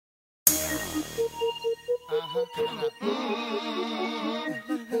Coming up.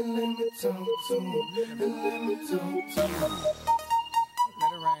 Let me talk to you. Let me talk to you.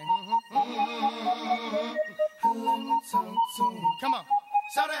 Let it rain. Let me talk to you. Come on.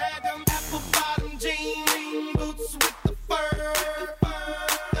 So they had them apple bottom jean boots with the fur.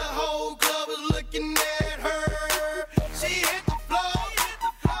 The whole club was looking at her. She hit the floor.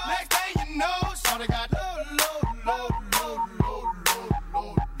 Next thing you know, so they got low.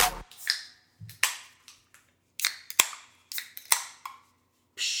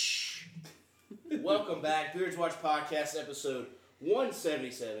 Welcome back, Beards Watch Podcast, episode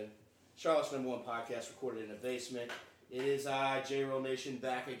 177. Charlotte's #1 podcast, recorded in a basement. It is I, J-Roll Nation,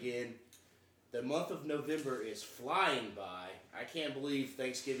 back again. The month of November is flying by. I can't believe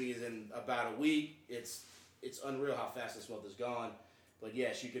Thanksgiving is in about a week. It's unreal how fast this month is gone. But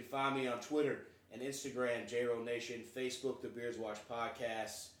yes, you can find me on Twitter and Instagram, J-Roll Nation, Facebook, The Beards Watch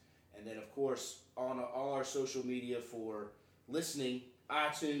Podcast, and then, of course, on all our social media for listening,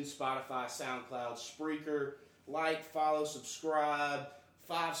 iTunes, Spotify, SoundCloud, Spreaker. Like, follow, subscribe,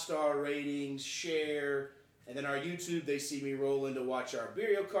 5-star ratings, share. And then our YouTube, they see me rolling to watch our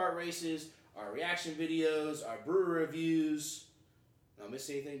burial cart races, our reaction videos, our brewer reviews. Did I miss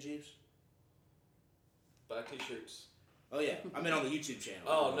anything, Jeebs? Buy t-shirts. Oh, yeah. I meant on the YouTube channel.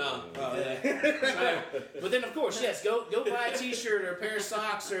 Oh, no. Oh, yeah. But then, of course, yes, go buy a t-shirt or a pair of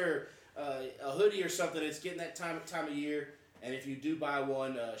socks or a hoodie or something. It's getting that time of year. And if you do buy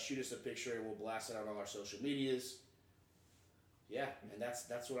one, shoot us a picture and we'll blast it out on our social medias. Yeah, and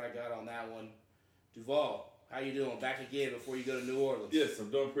that's what I got on that one. Duvall, how you doing? Back again before you go to New Orleans. Yes,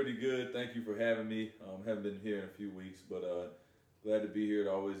 I'm doing pretty good. Thank you for having me. Haven't been here in a few weeks, but glad to be here. It's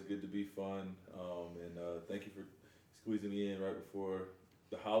always good to be fun. And thank you for squeezing me in right before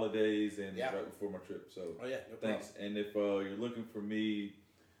the holidays and right before my trip. So no thanks. problem. And if you're looking for me,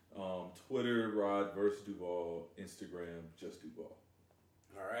 Twitter, Rod vs. Duvall, Instagram, just Duvall.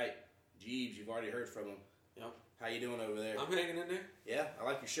 All right. Jeebs, you've already heard from him. Yep. How you doing over there? I'm hanging in there. Yeah, I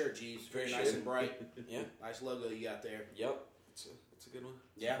like your shirt, Jeebs. Very Appreciate nice it. and bright. Yeah. Nice logo you got there. Yep. It's a good one.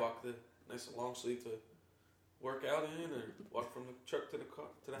 Yeah. Walk the nice and long sleeve to work out in, or walk from the truck to the car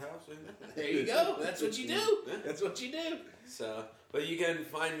to the house in. There you go. That's what you do. Yeah. That's what you do. So, but you can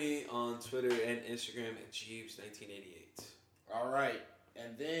find me on Twitter and Instagram at Jeebs1988. All right.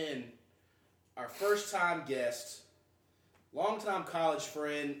 And then our first-time guest, longtime college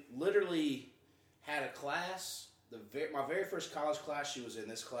friend, literally had a class. My very first college class, she was in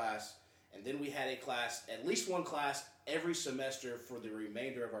this class. And then we had a class, at least one class, every semester for the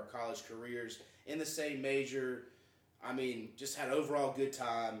remainder of our college careers in the same major. I mean, just had an overall good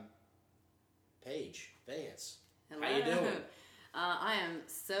time. Paige Vance. Hello. How you doing? I am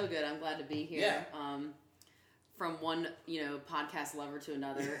so good. I'm glad to be here. Yeah. From one, podcast lover to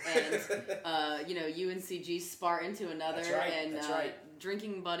another, and UNCG Spartan to another, That's right. and That's right.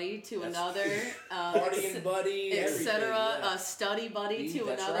 drinking buddy to another, Partying buddy, etc. Study buddy to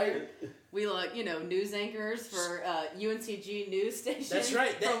That's another. right. We news anchors for UNCG news station. That's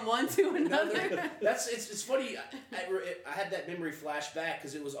right. From one to another. It's funny. I had that memory flash back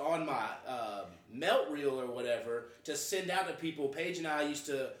because it was on my melt reel or whatever to send out to people. Paige and I used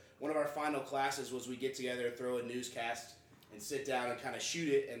to. One of our final classes was we get together, throw a newscast, and sit down and kind of shoot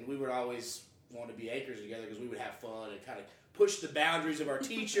it. And we would always want to be anchors together because we would have fun and kind of push the boundaries of our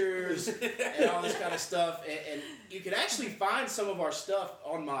teachers and all this kind of stuff. And you can actually find some of our stuff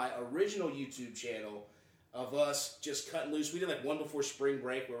on my original YouTube channel of us just cutting loose. We did one before spring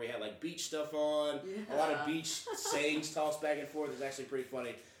break where we had beach stuff on, a lot of beach sayings tossed back and forth. It's actually pretty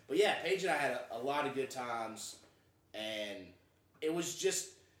funny. But yeah, Paige and I had a lot of good times, and it was just,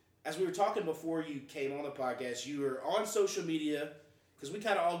 as we were talking before you came on the podcast, you were on social media, because we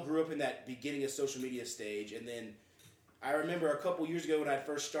kind of all grew up in that beginning of social media stage, and then I remember a couple years ago when I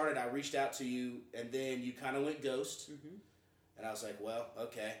first started, I reached out to you, and then you kind of went ghost, and I was like, well,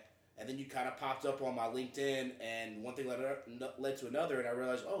 okay. And then you kind of popped up on my LinkedIn, and one thing led to another, and I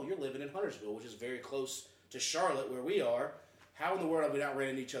realized, oh, you're living in Huntersville, which is very close to Charlotte, where we are. How in the world have we not ran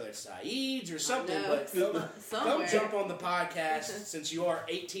into each other at Saeed's or something? But come jump on the podcast since you are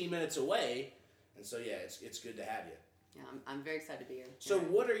 18 minutes away. And so, yeah, it's good to have you. Yeah, I'm very excited to be here. So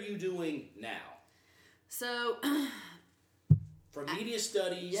what are you doing now? So... From media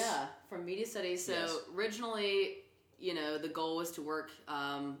studies? Yeah, from media studies. So originally, the goal was to work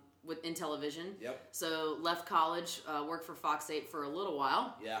in television. Yep. So left college, worked for Fox 8 for a little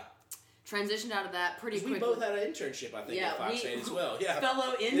while. Yeah. Transitioned out of that pretty quickly. We both had an internship, I think, at Fox 8 as well. Yeah.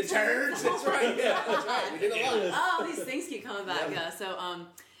 Fellow interns. That's right. Yeah, that's right. We did a lot. Oh, these things keep coming back. Yeah. So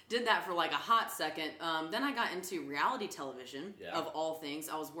did that for like a hot second. Then I got into reality television, of all things.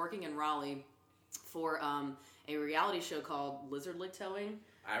 I was working in Raleigh for a reality show called Lizard Lick Towing.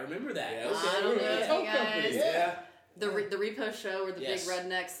 I remember that. Yeah, okay. I don't know if you guys... Yeah. The repo show where the big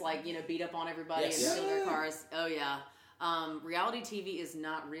rednecks like beat up on everybody and steal their cars. Oh yeah. Reality TV is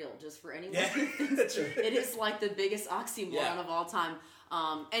not real. Just for anyone who thinks it is like the biggest oxymoron of all time.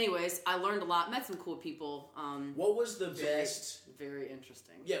 Anyways, I learned a lot. Met some cool people. What was the best? Very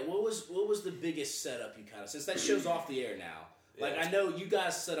interesting. Yeah. What was the biggest setup you kind of, since that show's off the air now? Like I know you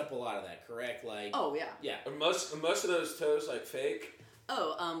guys set up a lot of that, correct? Like yeah. Are most of those tows like fake?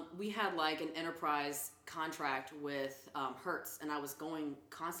 Oh, we had like an enterprise contract with Hertz, and I was going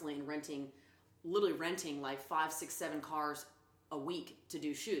constantly and literally renting like 5, 6, 7 cars a week to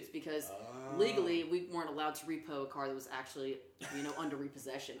do shoots because legally we weren't allowed to repo a car that was actually under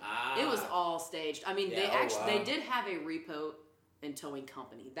repossession. It was all staged. I mean, they did have a repo and towing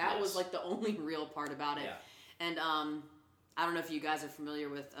company. That was like the only real part about it. Yeah. And I don't know if you guys are familiar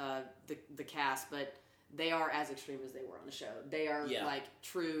with the cast, but they are as extreme as they were on the show. They are like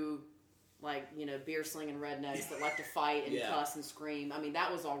true, like, beer slinging rednecks that like to fight and cuss and scream. I mean, that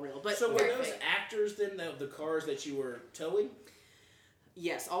was all real. But so were those actors then, the cars that you were towing?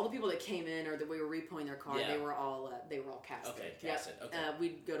 Yes, all the people that came in or that we were repoing their car, they were all casted. Okay, casted. Okay.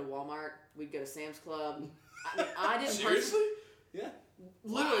 We'd go to Walmart. We'd go to Sam's Club. I didn't seriously. Yeah.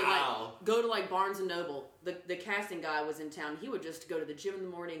 Literally, go to like Barnes and Noble. The casting guy was in town. He would just go to the gym in the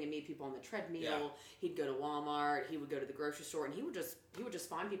morning and meet people on the treadmill. Yeah. He'd go to Walmart. He would go to the grocery store, and he would just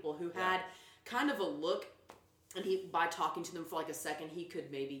find people who had kind of a look. And by talking to them for like a second, he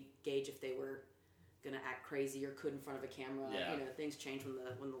could maybe gauge if they were gonna act crazy or could in front of a camera. Yeah. Things change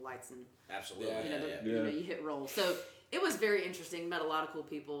when the lights and absolutely. You hit roll. So it was very interesting. Met a lot of cool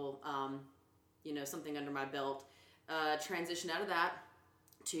people. Something under my belt. Transitioned out of that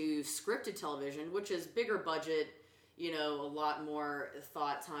to scripted television, which is bigger budget, a lot more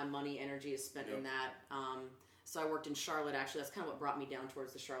thought, time, money, energy is spent in that. So I worked in Charlotte, actually. That's kind of what brought me down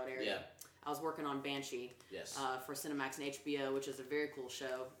towards the Charlotte area. Yeah. I was working on Banshee for Cinemax and HBO, which is a very cool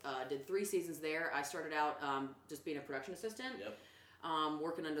show. Did 3 seasons there. I started out just being a production assistant,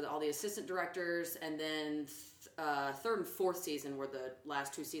 working under all the assistant directors, and then 3rd and 4th season were the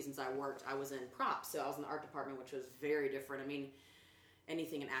last 2 seasons I worked. I was in props, so I was in the art department, which was very different. I mean,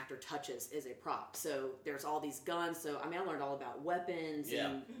 anything an actor touches is a prop. So there's all these guns. So I learned all about weapons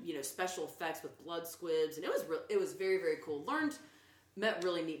and special effects with blood squibs, and it was very, very cool. Met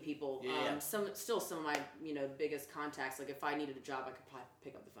really neat people. Some of my biggest contacts. Like if I needed a job, I could probably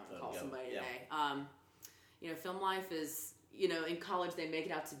pick up the phone and call somebody today. Film life is in college they make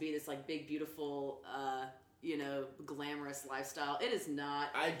it out to be this like big beautiful glamorous lifestyle. It is not.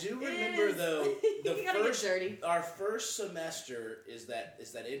 I do remember though our first semester is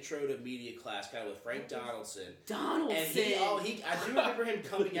that intro to media class kind of with Frank Donaldson. And I do remember him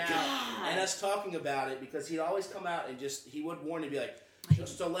coming out and us talking about it because he'd always come out and he would warn and be like,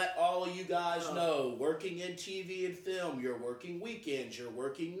 just to let all of you guys know, working in TV and film, you're working weekends, you're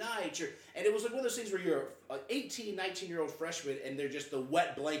working nights, and it was like one of those things where you're an 18, 19-year-old freshman, and they're just the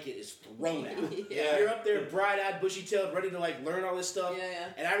wet blanket is thrown out. You're up there, bright-eyed, bushy-tailed, ready to like learn all this stuff.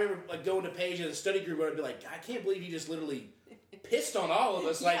 And I remember like going to Paige in the study group, where I'd be like, I can't believe you just literally pissed on all of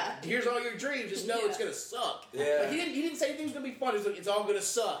us. Like, here's all your dreams. Just know it's gonna suck. Like, he didn't say anything's gonna be fun. He was like, it's all gonna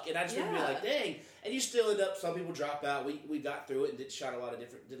suck. And I just remember like, dang. And you still end up. Some people drop out. We got through it and did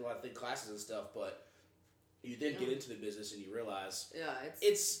a lot of big classes and stuff. But you then get into the business and you realize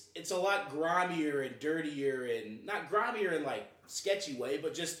it's a lot grimier and dirtier and not grimier in like sketchy way,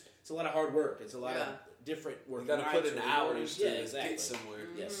 but just it's a lot of hard work. It's a lot of different work. You got to put in hours to get somewhere.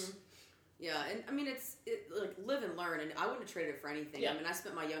 Mm-hmm. Yes. Yeah, and I mean it's like live and learn, and I wouldn't have traded it for anything. I mean, I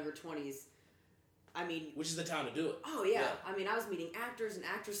spent my younger 20s. Which is the time to do it. Oh yeah. I mean, I was meeting actors and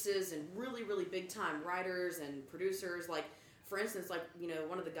actresses and really, really big time writers and producers. Like, for instance, like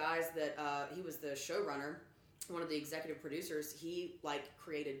one of the guys that he was the showrunner, one of the executive producers. He like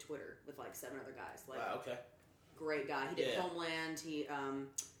created Twitter with like 7 other guys. Like, wow, okay. Great guy. He did Homeland. He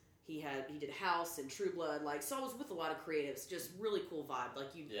did House and True Blood. Like, so I was with a lot of creatives. Just really cool vibe.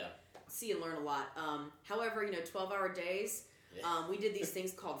 Like you. See and learn a lot. However, 12-hour days. We did these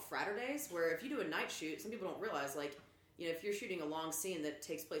things called Fraturdays, where if you do a night shoot, some people don't realize, like, if you're shooting a long scene that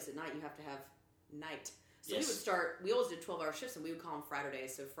takes place at night, you have to have night. So we always did 12-hour shifts, and we would call them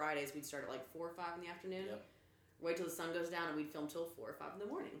Fraturdays. So Fridays, we'd start at like 4 or 5 in the afternoon, wait till the sun goes down, and we'd film till 4 or 5 in the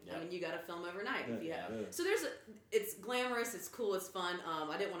morning. I mean, you got to film overnight. So it's glamorous, it's cool, it's fun.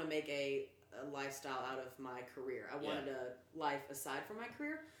 I didn't want to make a lifestyle out of my career. I wanted a life aside from my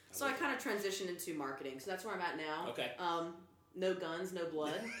career. So I kind of transitioned into marketing. So that's where I'm at now. Okay. no guns, no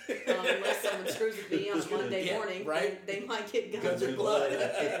blood. Unless someone screws with me on a Monday morning, right? they might get guns or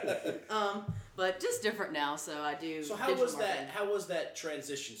blood. But just different now, so I do. So how was that? How was that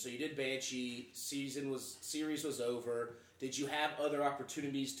transition? So you did Banshee. Series was over. Did you have other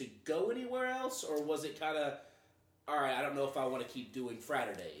opportunities to go anywhere else, or was it kind of, all right, I don't know if I want to keep doing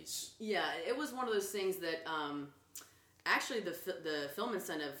Fridays? Yeah, it was one of those things that actually the film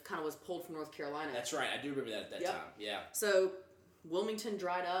incentive kind of was pulled from North Carolina. That's right. I do remember that at that time. Yeah. So Wilmington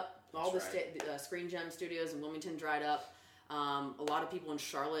dried up. All That's the Screen Gem studios in Wilmington dried up. A lot of people in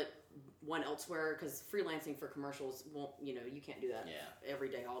Charlotte went elsewhere because freelancing for commercials won't, you can't do that every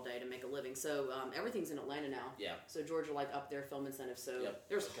day, all day to make a living. So everything's in Atlanta now. Yeah. So Georgia upped their film incentive. So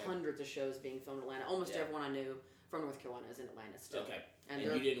there's hundreds of shows being filmed in Atlanta. Almost everyone I knew from North Carolina is in Atlanta still. Okay. And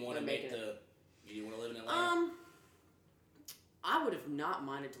you didn't want to you didn't want to live in Atlanta? I would have not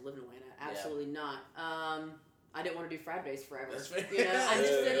minded to live in Atlanta. Absolutely not. I didn't want to do Fridays forever. That's fair. I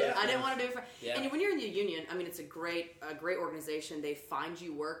just didn't. I didn't want to do it. Yeah. And when you're in the union, I mean, it's a great organization. They find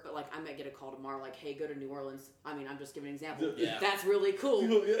you work, but I might get a call tomorrow, hey, go to New Orleans. I mean, I'm just giving an example. Yeah. That's really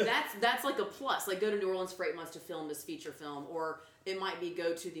cool. That's like a plus. Go to New Orleans for 8 months to film this feature film, or it might be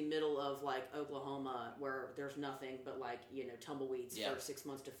go to the middle of Oklahoma where there's nothing but tumbleweeds for 6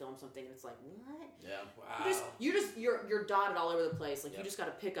 months to film something. And it's what? Yeah. Wow. You're dotted all over the place. You just got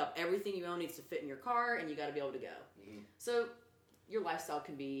to pick up everything you own needs to fit in your car, and you got to be able to go. Mm-hmm. So your lifestyle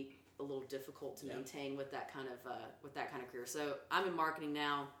can be a little difficult to maintain with that kind of career. So I'm in marketing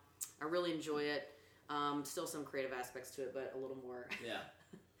now. I really enjoy it. Still some creative aspects to it, but a little more. Yeah.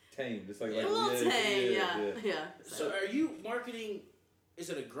 Tame. Just a little tame. Yeah. So are you marketing? Is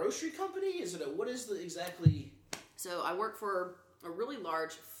it a grocery company? Is it what is the exactly? So I work for a really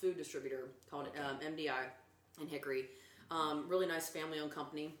large food distributor called MDI in Hickory. Really nice family-owned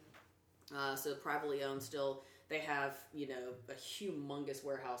company. So privately owned still. They have, a humongous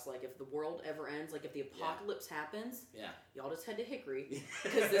warehouse. If the world ever ends, if the apocalypse happens, y'all just head to Hickory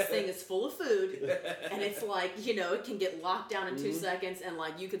because this thing is full of food, and it's it can get locked down in 2 seconds, and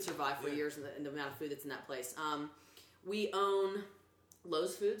you could survive for years in the amount of food that's in that place. We own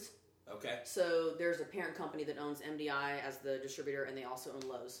Lowe's Foods. Okay. So there's a parent company that owns MDI as the distributor, and they also own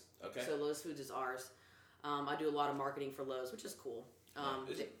Lowe's. Okay. So Lowe's Foods is ours. I do a lot of marketing for Lowe's, which is cool.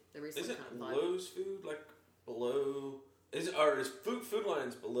 Isn't Lowe's Food below? Is Food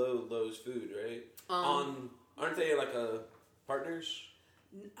Lion's below Lowe's Food, right? Aren't they a partners?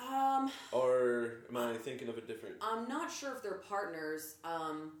 Or am I thinking of a different? I'm not sure if they're partners.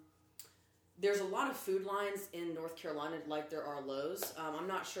 There's a lot of food lines in North Carolina like there are Lowe's. I'm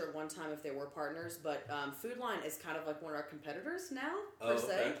not sure at one time if they were partners, but Food Line is kind of one of our competitors now, per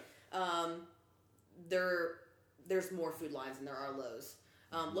se. There's more food lines than there are Lowe's.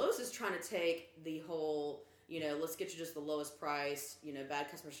 Lowe's is trying to take the whole, let's get you just the lowest price, bad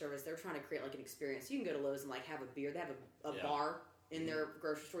customer service. They're trying to create an experience. You can go to Lowe's and have a beer. They have a bar in their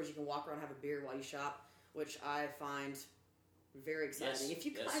grocery stores. You can walk around and have a beer while you shop, which I find very exciting. If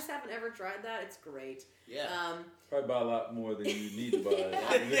you guys haven't ever tried that, it's great. Yeah. Probably buy a lot more than you need to buy.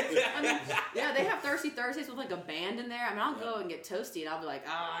 They have Thirsty Thursdays with a band in there. I'll go and get toasty, and I'll be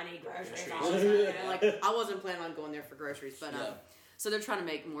I need groceries. I wasn't planning on going there for groceries, but so they're trying to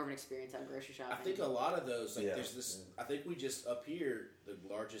make more of an experience out of grocery shopping. I think a lot of those, there's this. I think we just up here, the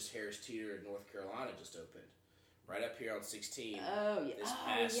largest Harris Teeter in North Carolina just opened, right up here on 16. Oh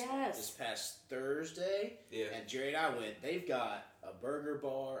yeah. This past Thursday. Yeah. And Jerry and I went. They've got a burger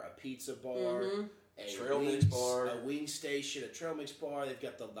bar, a pizza bar, a trail mix bar, a wing station, a trail mix bar. They've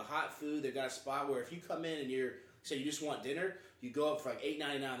got the hot food. They've got a spot where if you come in and you just want dinner, you go up for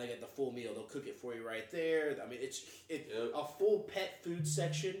 $8.99. They get the full meal. They'll cook it for you right there. I mean, it's a full pet food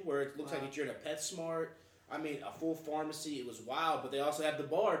section where it looks like you're in a PetSmart. I mean, a full pharmacy. It was wild, but they also have the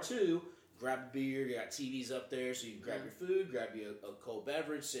bar too. Grab a beer. You got TVs up there, so you can grab your food, grab you a cold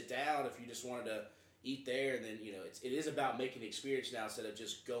beverage, sit down if you just wanted to eat there, and then it is about making the experience now instead of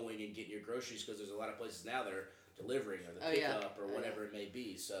just going and getting your groceries because there's a lot of places now that are delivering or the pickup or whatever it may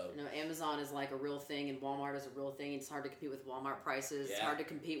be. So Amazon is a real thing, and Walmart is a real thing. It's hard to compete with Walmart prices. Yeah. It's hard to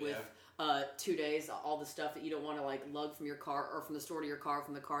compete with 2 days. All the stuff that you don't want to lug from your car or from the store to your car,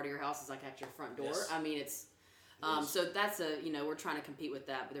 from the car to your house is at your front door. Yes. I mean, it's. So that's we're trying to compete with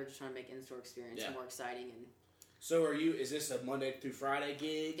that, but they're just trying to make in-store experience more exciting. And so is this a Monday through Friday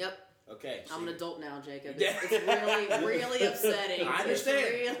gig? Yep. Okay. I'm an adult now, Jacob. It's really, really upsetting. I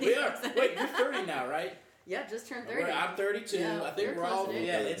understand. Really upsetting. Wait, you're 30 now, right? Yeah, just turned 30. I'm 32. Yeah, I think we're all.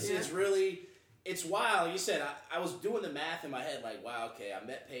 It's really. It's wild. You said I was doing the math in my head wow, okay, I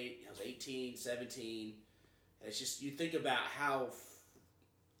met Paige. I was 18, 17. And it's just, you think about how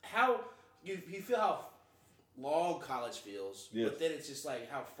you feel how long college feels. Yes. But then it's just like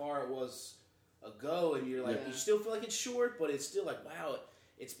how far it was ago, and you're like, Yeah. you still feel like it's short, but it's still like, wow,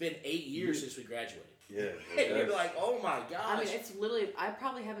 it's been 8 years since we graduated. Yeah. And you're like, oh my gosh. I mean, it's literally, I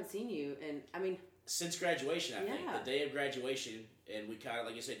probably haven't seen you, and I mean, since graduation, I think. Yeah. The day of graduation, and we kind of,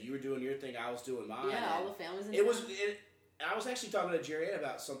 like you said, you were doing your thing, I was doing mine. yeah, all and the families in It was. town. I was actually talking to Jerry Ann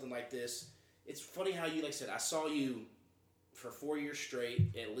about something like this. It's funny how you, like I said, I saw you for 4 years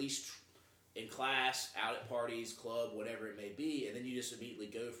straight, at least in class, out at parties, club, whatever it may be, and then you just immediately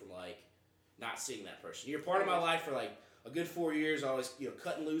go from like not seeing that person. You're part of my life for like a good 4 years, always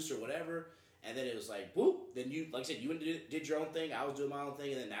cutting loose or whatever, and then it was like whoop. Then you, like I said, you went and did your own thing. I was doing my own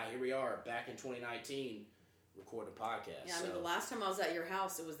thing, and then now here we are back in 2019. Recording a podcast. Yeah, I mean, the last time I was at your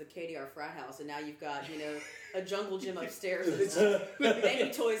house, it was the KDR frat house, and now you've got, a jungle gym upstairs and baby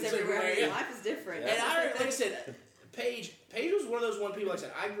toys It's everywhere. everywhere, yeah. Life is different. And like I said, Paige was one of those people, like I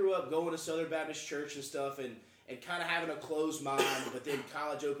said, I grew up going to Southern Baptist Church and stuff, and kind of having a closed mind, but then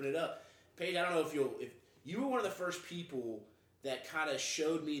college opened it up. Paige, I don't know if you were one of the first people that kind of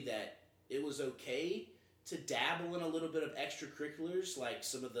showed me that it was okay to dabble in a little bit of extracurriculars, like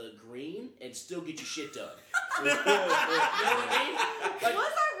some of the green, and still get your shit done. You know what I mean? Like,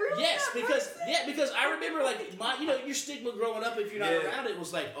 was I really? yes, that because I remember like your stigma growing up, if you're not around it,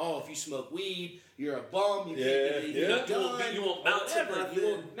 was like, oh, if you smoke weed, you're a bum. You can't get a gun. You won't bounce whatever. nothing. You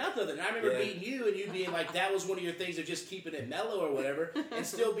won't nothing. And I remember beating you, and you being like, that was one of your things of just keeping it mellow or whatever, and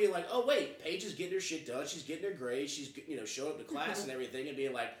still being like, oh wait, Paige is getting her shit done. She's getting her grades. She's showing up to class and everything, and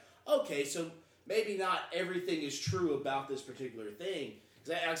being like, okay, so maybe not everything is true about this particular thing.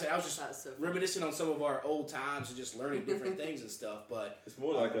 Because I was just reminiscing on some of our old times and just learning different things and stuff. But it's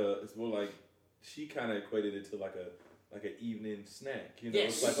more like she kind of equated it to like an evening snack.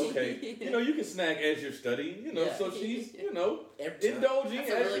 Yes. It's like, okay, you can snack as you're studying. So she's indulging. That's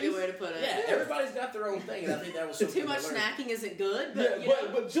a really good way to put it. Yeah, everybody's got their own thing, and I think that was something Too much to learn. snacking isn't good, but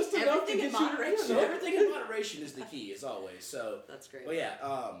but just enough to everything get in you. moderation. Everything in moderation is the key, as always. So That's great. But yeah,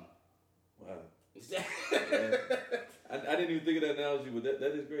 Wow. I didn't even think of that analogy, but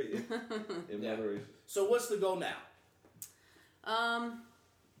that is great in moderation. So what's the goal now?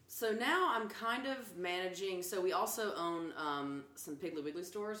 So now I'm kind of managing. So we also own some Piggly Wiggly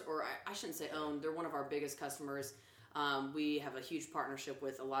stores, or I shouldn't say own. They're one of our biggest customers. We have a huge partnership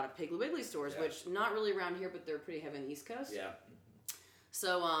with a lot of Piggly Wiggly stores, which not really around here, but they're pretty heavy on the East Coast. Yeah.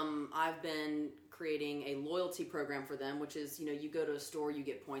 So I've been creating a loyalty program for them, which is, you go to a store, you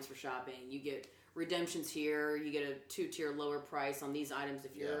get points for shopping, you get redemptions here, you get a 2-tier lower price on these items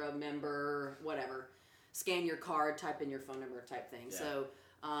if you're a member, whatever. Scan your card, type in your phone number type thing. Yeah. So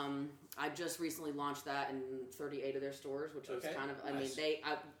I just recently launched that in 38 of their stores, which was kind of, nice.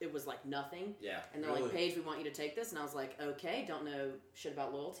 It was like nothing. Yeah. And they're like, Paige, we want you to take this. And I was like, okay, don't know shit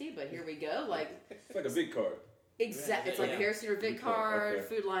about loyalty, but here we go. Like, it's like a big card. Exactly. It's like a Harris Teeter Vic card,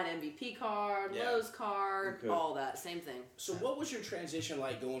 Food Line MVP card, Lowe's card, all that. Same thing. So what was your transition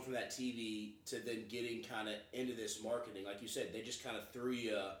like going from that TV to then getting kind of into this marketing? Like you said, they just kind of threw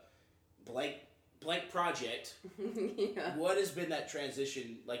you a blank project. Yeah. What has been that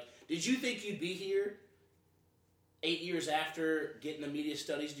transition? Like, did you think you'd be here 8 years after getting a media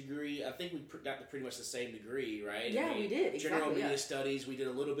studies degree? I think we got pretty much the same degree, right? Yeah, we did. General media studies. We did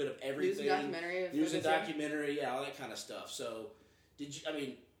a little bit of everything. News and documentary, all that kind of stuff. So, did you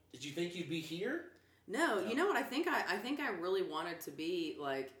think you'd be here? No. You know what? I think I really wanted to be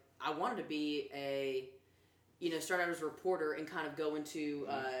like, I wanted to be a, start out as a reporter and kind of go into,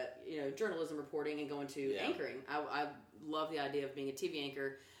 journalism reporting and go into anchoring. I love the idea of being a TV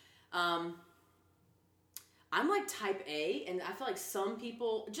anchor. I'm like type A, and I feel like some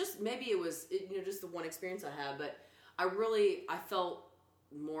people, just maybe it was, just the one experience I had, but I felt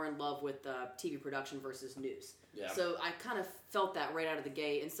more in love with TV production versus news. Yeah. So I kind of felt that right out of the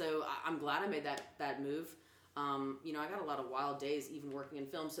gate, and so I'm glad I made that move. I got a lot of wild days even working in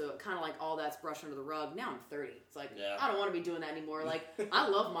film, so kind of like all that's brushed under the rug. Now I'm 30. It's like, I don't want to be doing that anymore. Like, I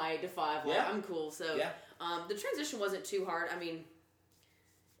love my 8 to 5. Like, I'm cool. So the transition wasn't too hard. I mean,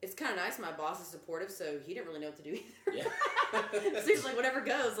 it's kind of nice. My boss is supportive, so he didn't really know what to do either. Yeah. So he's like, whatever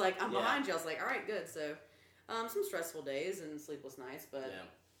goes. Like, I'm behind you. I was like, all right, good. So some stressful days and sleepless nights, but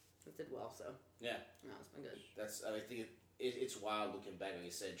it did well. So no, it's been good. I think it's wild looking back, like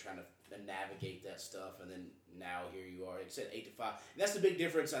you said, trying to navigate that stuff, and then now here you are. Like you said, 8 to 5. And that's the big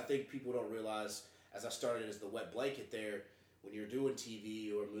difference. I think people don't realize. As I started as the wet blanket there, when you're doing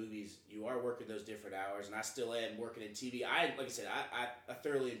TV or movies, you are working those different hours, and I still am working in TV. Like I said, I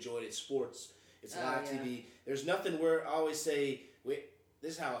thoroughly enjoyed it. Sports, it's live TV. There's nothing where I always say,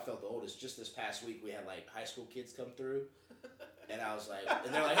 this is how I felt the oldest. Just this past week, we had like high school kids come through, And I was like,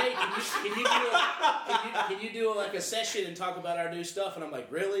 and they're like, hey, can you do like a session and talk about our new stuff? And I'm like,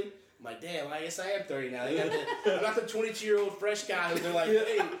 really? I'm like, damn, I guess I am 30 now. I'm not the 22-year-old fresh guy who they're like,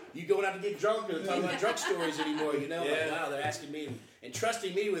 hey, you going out to get drunk or talking about drunk stories anymore, you know? Like, wow, they're asking me and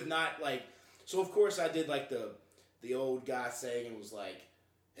trusting me with not like, so of course I did like the old guy saying and was like,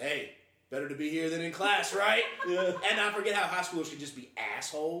 hey, better to be here than in class, right? Yeah. And I forget how high schoolers can just be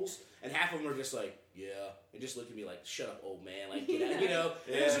assholes, and half of them are just like, yeah, and just look at me like, shut up, old man, like, you know.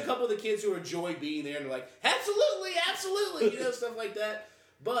 And there's a couple of the kids who enjoy being there, and they're like, absolutely, you know, stuff like that.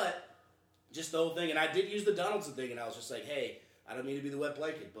 But just the whole thing, and I did use the Donaldson thing, and I was just like, hey, I don't mean to be the wet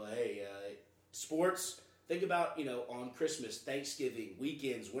blanket, but hey, sports. Think about, you know, on Christmas, Thanksgiving,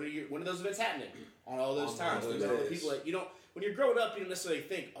 weekends. When are those events happening? On all those times. There's all the people that you don't. When you're growing up, you don't necessarily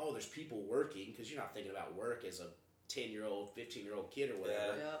think, oh, there's people working, because you're not thinking about work as a 10-year-old, 15-year-old kid or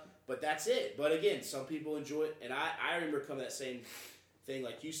whatever. Yeah. But that's it. But again, some people enjoy it, and I remember coming to that same thing,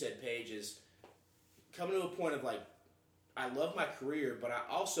 like you said, Paige, is coming to a point of like, I love my career, but I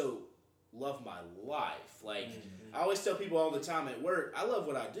also love my life. Like, I always tell people all the time at work, I love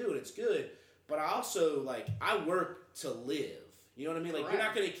what I do, and it's good. But I also, like, I work to live. You know what I mean? Like, You're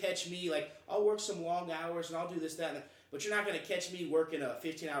not going to catch me, like, I'll work some long hours and I'll do this, that, and that. But you're not going to catch me working a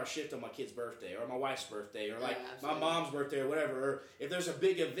 15-hour shift on my kid's birthday or my wife's birthday or, like, my mom's birthday or whatever. Or if there's a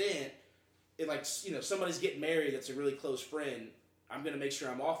big event, and, like, you know, somebody's getting married that's a really close friend, I'm going to make sure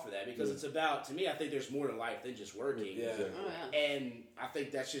I'm off for that. Because it's about, to me, I think there's more to life than just working. Yeah. And I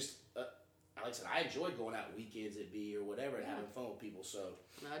think that's just... like I said, I enjoy going out weekends at B or whatever and having fun with people. So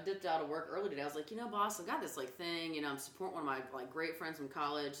I dipped out of work early today. I was like, you know, boss, I've got this like thing. You know, I'm supporting one of my like great friends from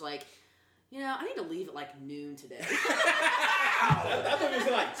college. Like, you know, I need to leave at like noon today. That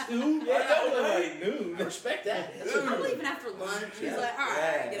was like 2. Yeah, that was like noon. I respect that. I'm leaving after lunch. He's like, all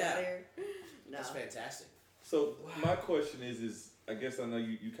right, get out of here. No. That's fantastic. So my question is I guess I know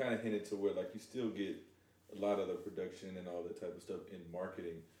you kind of hinted to where like you still get a lot of the production and all that type of stuff in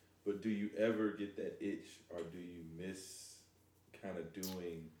marketing. But do you ever get that itch, or do you miss kind of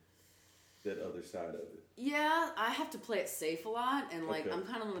doing that other side of it? Yeah, I have to play it safe a lot, and like I'm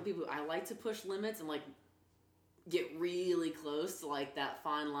kind of one of the people I like to push limits and like get really close to like that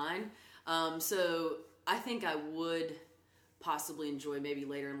fine line. So I think I would possibly enjoy maybe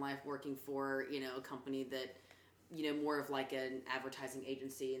later in life working for, you know, a company that, you know, more of like an advertising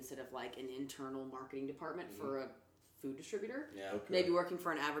agency instead of like an internal marketing department for a food distributor. Yeah. Okay. Maybe working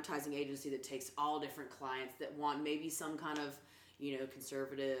for an advertising agency that takes all different clients that want maybe some kind of, you know,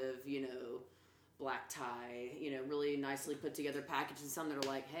 conservative, you know, black tie, you know, really nicely put together package, and some that are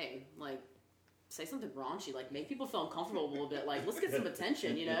like, hey, like, say something raunchy, like make people feel uncomfortable a little bit, like let's get some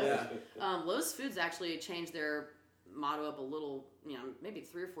attention, you know. Lowe's Foods actually changed their motto up a little, you know, maybe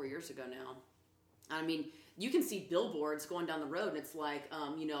 3 or 4 years ago now. I mean, you can see billboards going down the road, and it's like,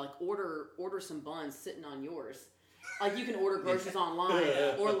 you know, like order some buns sitting on yours. Like, you can order groceries online,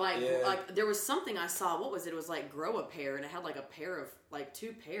 or like there was something I saw. What was it? It was like grow a pair, and it had like a pair of like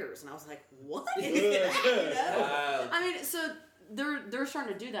 2 pairs, and I was like, what is that? You know? I mean, so they're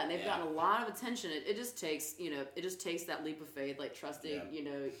starting to do that, and they've gotten a lot of attention. It just takes, you know, that leap of faith, like trusting, you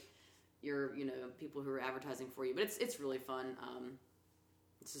know, your, you know, people who are advertising for you. But it's really fun.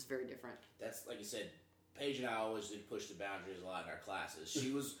 It's just very different. That's like you said. Paige and I always did push the boundaries a lot in our classes.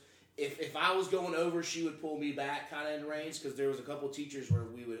 She was. If I was going over, she would pull me back kind of in range, because there was a couple of teachers where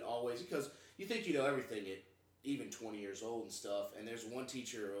we would always, because you think you know everything at even 20 years old and stuff, and there's one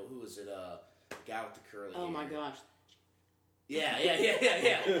teacher, who was it, the guy with the curly hair. Oh my gosh. Yeah.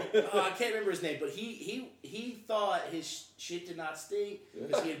 I can't remember his name, but he thought his shit did not stink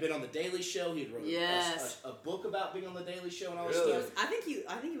because he had been on the Daily Show. He had wrote a book about being on the Daily Show and all this stuff. I think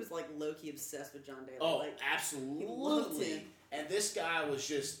he was like low-key obsessed with John Daly. Oh, like, absolutely. He loved him. And this guy was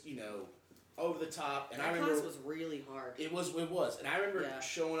just, you know, over the top. And that I remember class was really hard. It was, and I remember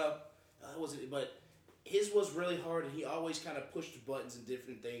showing up. But his was really hard, and he always kind of pushed buttons and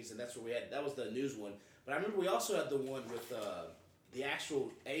different things, and that's what we had. That was the news one. But I remember we also had the one with the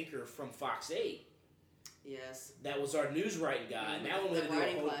actual anchor from Fox 8. Yes. That was our news writing guy. And that one had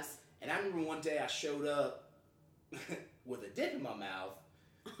writing class. And I remember one day I showed up with a dip in my mouth.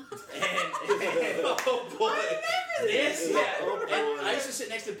 And oh boy, I remember this. And I used to sit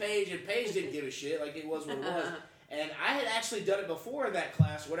next to Paige, and Paige didn't give a shit. Like, it was what it was. And I had actually done it before in that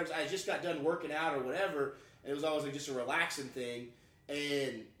class, or whatever. I just got done working out or whatever, and it was always like just a relaxing thing.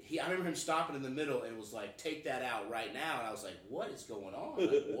 And I remember him stopping in the middle and was like, "Take that out right now." And I was like, "What is going on?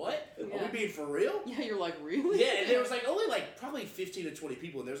 Like, what? Are we being for real?" Yeah, you're like, really? Yeah, and there was like only like probably 15 to 20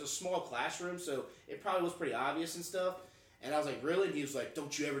 people, and there's a small classroom, so it probably was pretty obvious and stuff. And I was like, "Really?" And he was like,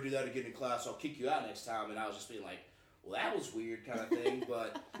 "Don't you ever do that again in class. I'll kick you out next time." And I was just being like, well, that was weird kind of thing,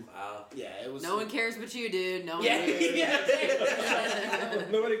 but yeah, it was. No one cares but you, dude. No one Yeah, cares.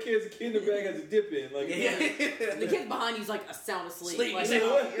 Nobody cares. The kid in the back has a dip in. Like, The kid behind you's like sound asleep. Sleep. Like,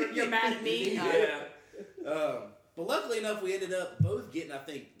 you're mad at me. But luckily enough, we ended up both getting, I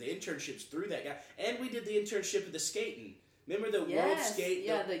think, the internships through that guy, and we did the internship of the skating. Remember the World Skate?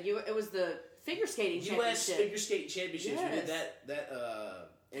 Yeah, it was the figure skating U.S. championship. Figure Skating Championships. Yes. We did that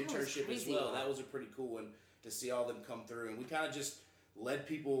internship as crazy. well. That was a pretty cool one to see all them come through, and we kind of just led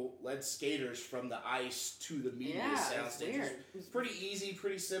skaters from the ice to the media soundstage. It was pretty easy,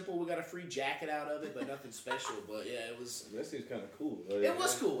 pretty simple. We got a free jacket out of it, but nothing special. But yeah, it was. That seems kind of cool. Like, it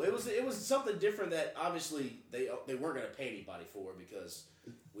was cool. It was something different that obviously they weren't going to pay anybody for because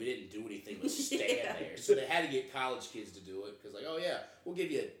we didn't do anything but stand there. So they had to get college kids to do it because we'll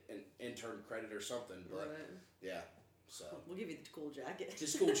give you an intern credit or something. But yeah, so we'll give you the cool jacket.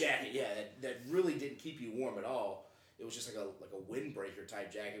 Just cool jacket, that really didn't keep you warm at all. It was just like a windbreaker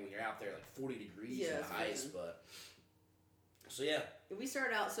type jacket when you're out there like 40 degrees in the ice. But so yeah, we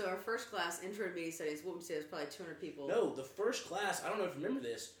started out. So our first class, intro to media studies. What would you say? It was probably 200 people. No, the first class. I don't know if you remember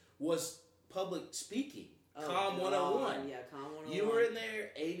this. Was public speaking. Oh, Com 101. Yeah, Com 101. You were in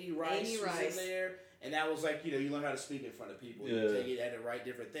there. Amy Rice was in there, and that was like you learn how to speak in front of people. Yeah. You had to write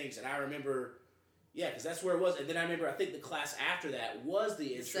different things, and I remember. Yeah, because that's where it was. And then I remember, I think the class after that was the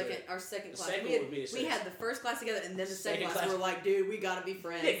intro. Our second class. Second we had the first class together, and then the second class. We were like, dude, we gotta be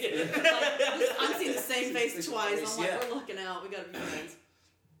friends. I'm seeing the same face twice. I'm like, we're looking out. We gotta be friends.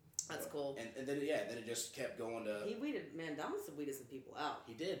 That's cool. And then it just kept going to. He weeded, man. Don must have weeded some people out.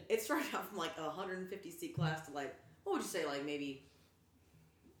 He did. It started out from like a 150 seat class to like, what would you say, like maybe.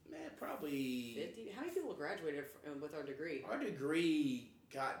 Man, probably 50. How many people graduated with our degree? Our degree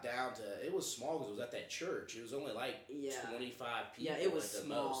got down to, it was small because it was at that church. It was only like 25 people. Yeah, it was at the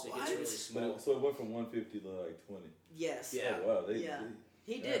small. most. It gets really small. So it went from 150 to like 20. Yes. Yeah. Oh, wow.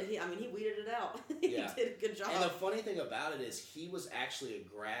 He did. He weeded it out. He did a good job. And the funny thing about it is he was actually a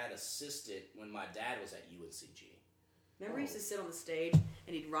grad assistant when my dad was at UNCG. Remember he used to sit on the stage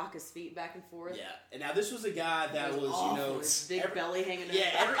and he'd rock his feet back and forth? Yeah. And now this was a guy that was awful. His big belly hanging out.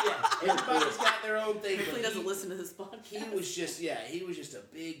 Everybody's got their own thing. Hopefully he doesn't listen to this podcast. He was just a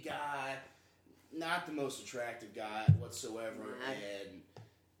big guy, not the most attractive guy whatsoever. And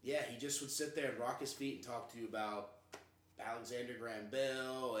he just would sit there and rock his feet and talk to you about Alexander Graham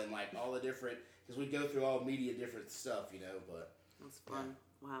Bell and like all the different, because we'd go through all media different stuff, but. That's fun.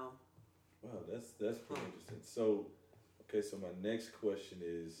 Wow. Wow, that's pretty interesting. So, okay, so my next question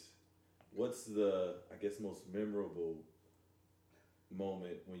is, what's the, I guess, most memorable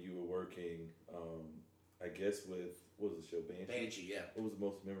moment when you were working, I guess with, what was the show, Banshee? Banshee, yeah. What was the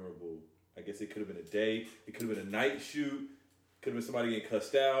most memorable? I guess it could have been a day, it could have been a night shoot, could have been somebody getting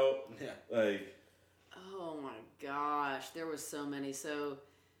cussed out. Yeah. Like. Oh my gosh, there was so many. So,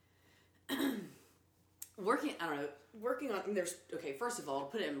 working on, first of all, to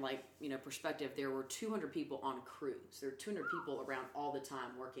put it in perspective, there were 200 people on crews. There were 200 people around all the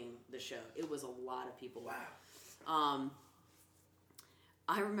time working the show. It was a lot of people. Wow.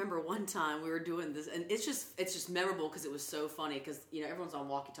 I remember one time we were doing this, and it's just memorable because it was so funny because, everyone's on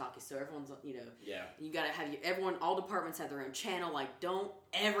walkie-talkie, so everyone's, Yeah. You gotta have all departments have their own channel, don't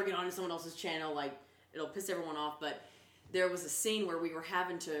ever get onto someone else's channel, it'll piss everyone off, but there was a scene where we were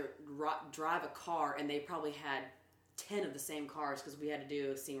having to drive a car, and they probably had 10 of the same cars because we had to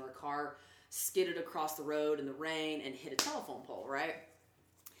do a scene where a car skidded across the road in the rain and hit a telephone pole, right?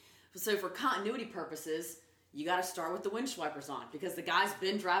 So for continuity purposes, you got to start with the windshield wipers on because the guy's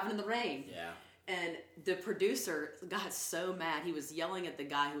been driving in the rain. Yeah. And the producer got so mad. He was yelling at the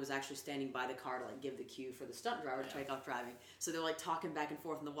guy who was actually standing by the car to give the cue for the stunt driver to take off driving. So they're talking back and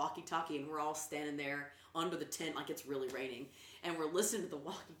forth in the walkie-talkie, and we're all standing there under the tent like it's really raining. And we're listening to the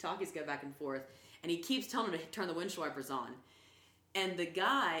walkie-talkies go back and forth. And he keeps telling them to turn the windshield wipers on. And the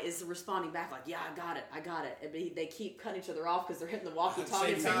guy is responding back like, yeah, I got it. And they keep cutting each other off because they're hitting the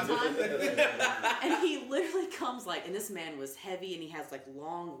walkie-talkie at the same time. And he literally comes and this man was heavy and he has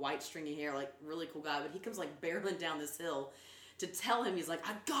long white stringy hair, really cool guy. But he comes barreling down this hill to tell him, he's like,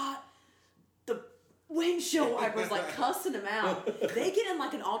 I got the windshield wipers, cussing him out. They get in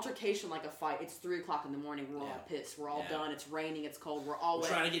an altercation, a fight. It's 3:00 in the morning. We're all pissed. We're all done. It's raining. It's cold. We're all wet.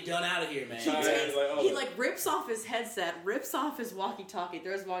 Trying to get done out of here, man. He rips off his headset, rips off his walkie-talkie,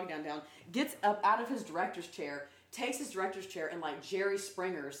 throws his walkie down, gets up out of his director's chair, takes his director's chair, and Jerry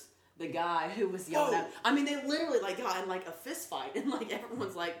Springer's the guy who was yelling at him. I mean, they literally got in a fist fight, and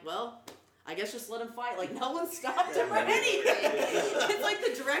everyone's well, I guess just let him fight. No one stopped him or anything.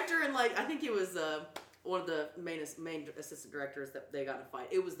 It's the director and I think it was one of the main assistant directors that they got in a fight.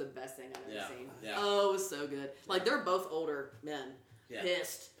 It was the best thing I've ever seen. Yeah. Oh, it was so good. Like, they're both older men. Yeah.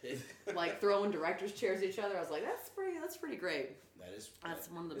 Pissed. Like, throwing director's chairs at each other. I was like, that's pretty great. That's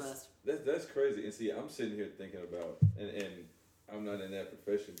one of the best. That's crazy. And see, I'm sitting here thinking about, and I'm not in that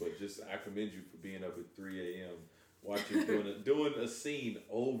profession, but just I commend you for being up at 3 a.m. watching, doing a scene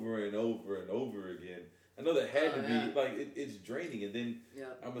over and over and over again. I know that had to be, like, it's draining. And then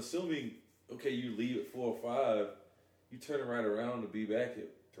I'm assuming, okay, you leave at 4 or 5, you turn right around to be back at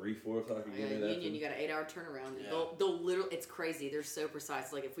 3, 4 o'clock again. Union, you got an 8-hour turnaround. Yeah. They'll literally, it's crazy. They're so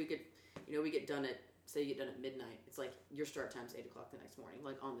precise. Like, if we could, we get done at, say you get done at midnight, it's like your start time's 8 o'clock the next morning,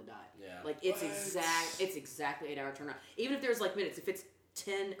 like on the dot. Yeah. Like, it's exactly 8-hour turnaround. Even if there's like minutes, if it's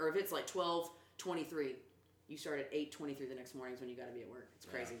 10 or if it's like 12:23, you start at 8:23 the next morning is when you got to be at work. It's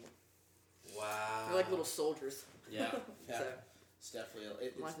crazy. Wow. They're like little soldiers. Yeah. So, It's definitely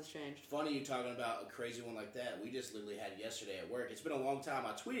life has changed. Funny you talking about a crazy one like that. We just literally had yesterday at work. It's been a long time.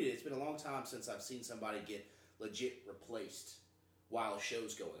 I tweeted it. It's been a long time since I've seen somebody get legit replaced while a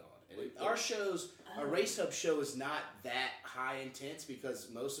show's going on. And our Race Hub show is not that high intense because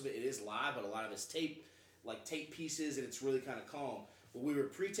most of it is live, but a lot of it's tape pieces, and it's really kind of calm. But we were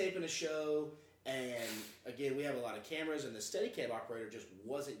pre-taping a show, and again, we have a lot of cameras, and the Steadicam operator just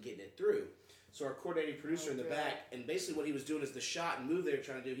wasn't getting it through. So our coordinating producer in the back, and basically what he was doing is the shot and move they were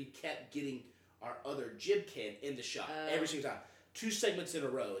trying to do, he kept getting our other jib cam in the shot every single time. 2 segments in a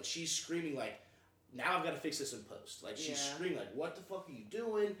row, and she's screaming like, now I've got to fix this in post. Like, she's screaming like, what the fuck are you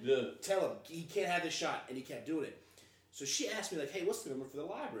doing? Yeah. Tell him, he can't have this shot, and he kept doing it. So she asked me like, hey, what's the number for the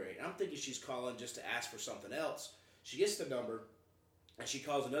library? And I'm thinking she's calling just to ask for something else. She gets the number, and she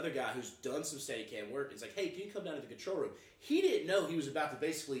calls another guy who's done some Steadicam work. It's like, hey, can you come down to the control room? He didn't know he was about to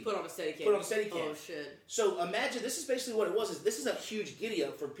basically put on a Steadicam. Oh, shit. So imagine, this is basically what it was. This is a huge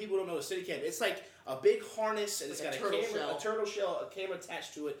giddy-up for people who don't know a Steadicam. It's like a big harness, and it's got a turtle shell, a camera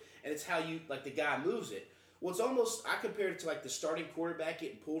attached to it, and it's how you, like, the guy moves it. Well, it's almost, I compared it to like the starting quarterback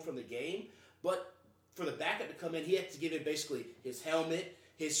getting pulled from the game, but for the backup to come in, he had to give him basically his helmet,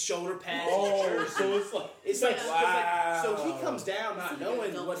 his shoulder pads. Oh, so it's like wow. So he comes down not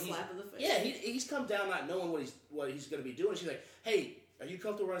knowing what he's. Yeah, he's come down not knowing what he's going to be doing. She's like, "Hey, are you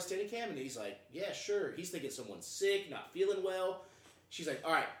comfortable running Steadicam?" And he's like, "Yeah, sure." He's thinking someone's sick, not feeling well. She's like,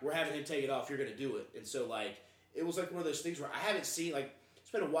 "All right, we're having him take it off. You're going to do it." And so like, it was like one of those things where I haven't seen like.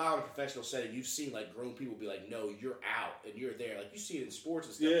 It's been a while in a professional setting. You've seen like grown people be like, "No, you're out," and you're there. Like you see it in sports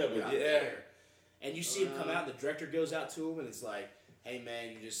and stuff. Yeah, but you're not there. And you see him come out, and the director goes out to him, and it's like, "Hey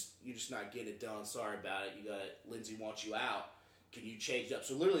man, you're just not getting it done. Sorry about it. Lindsay wants you out. Can you change up?"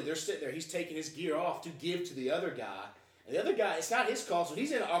 So literally, they're sitting there. He's taking his gear off to give to the other guy, and the other guy, it's not his call, so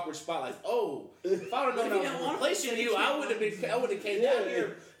he's in an awkward spot. Like, oh, if I would have known I was replacing you, I would have came down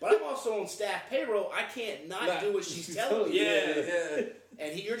here. But I'm also on staff payroll. I can't not do what she's telling me. Yeah.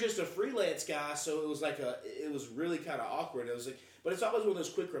 And you're just a freelance guy, so it was like it was really kind of awkward. It was like, but it's always one of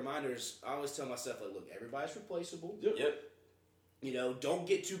those quick reminders. I always tell myself, like, look, everybody's replaceable. Yep. You know, don't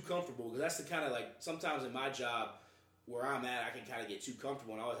get too comfortable, because that's the kind of, like, sometimes in my job where I'm at, I can kind of get too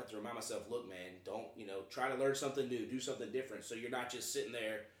comfortable, and I always have to remind myself, look, man, don't, try to learn something new, do something different, so you're not just sitting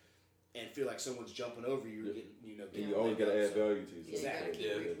there and feel like someone's jumping over you, getting, you always got to add value to yourself. Exactly. You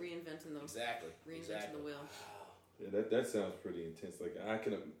gotta keep reinventing them. Exactly. The wheel. Yeah, that sounds pretty intense. Like, I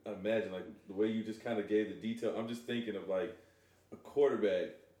can imagine, like, the way you just kind of gave the detail. I'm just thinking of, like, a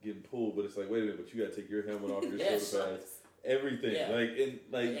quarterback getting pulled, but it's like, wait a minute, but you got to take your helmet off, your shoulder pads, everything. Yeah.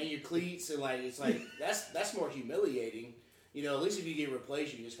 And your cleats, and, like, it's like, that's more humiliating. At least if you get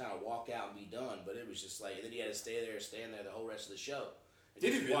replaced, you can just kind of walk out and be done. But it was just like, and then you had to stand there the whole rest of the show.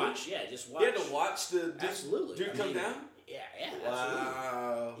 Did you watch? Really? Yeah, just watch. You had to watch the dude come down? Yeah, wow.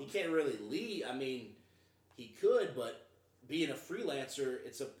 Absolutely. He can't really lead. I mean, he could, but being a freelancer,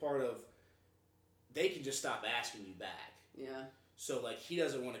 it's a part of, they can just stop asking you back. Yeah. So, like, he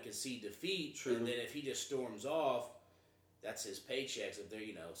doesn't want to concede defeat. True. And then if he just storms off, that's his paychecks. If they're,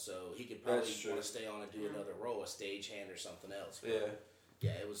 so he could probably want to stay on and do another role, a stagehand or something else. But,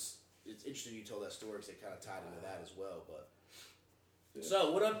 yeah, it's interesting you told that story because it kind of tied into that as well. But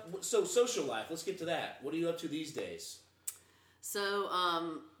so what up? So social life. Let's get to that. What are you up to these days? So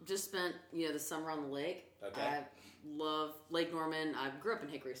just spent the summer on the lake. Okay. I love Lake Norman. I grew up in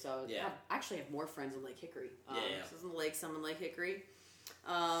Hickory, so I actually have more friends in Lake Hickory. So I was in the lake, some in Lake Hickory.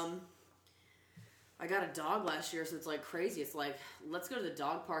 I got a dog last year, so it's like crazy. It's like, let's go to the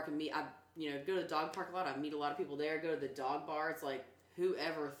dog park and meet. I go to the dog park a lot. I meet a lot of people there. Go to the dog bar. It's like,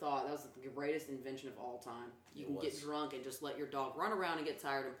 whoever thought that was the greatest invention of all time. You can get drunk and just let your dog run around and get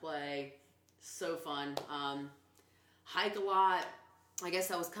tired and play. So fun. Hike a lot. I guess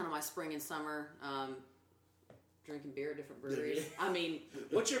that was kind of my spring and summer. drinking beer at different breweries. I mean,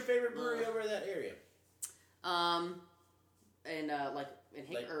 what's your favorite brewery over in that area?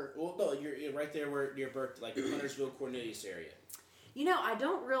 You're right there where you're like Huntersville, Cornelius area. You know, I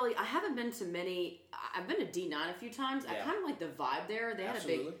haven't been to many. I've been to D9 a few times. I kind of like the vibe there. They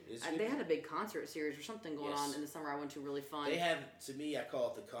had a big concert series or something going on in the summer. I went to, really fun. They have, to me, I call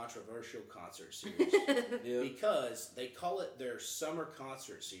it the controversial concert series because they call it their summer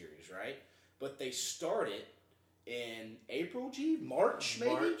concert series, right? But they start it in April, March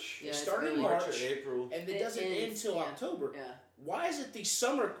maybe. Yeah, it started in March, April, and it doesn't end until October. Yeah. Why is it the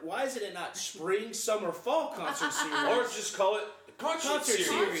summer? Why is it not spring, summer, fall concert series? Or just call it concert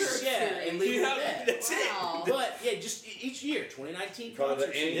series. And leave it at that. That's it. But just each year, 2019 Call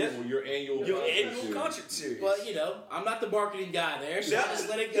concert it series. your annual concert series. But I'm not the marketing guy there, so I just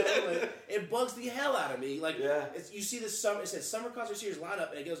let it go. It bugs the hell out of me. You see this summer. It says summer concert series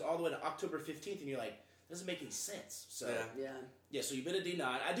lineup, and it goes all the way to October 15th, and you're like, doesn't make any sense. So so you've been to D9.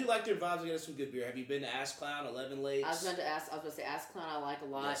 I do like their vibes. They got some good beer. Have you been to Ass Clown, 11 Lakes? I was going to say Ass Clown. I like a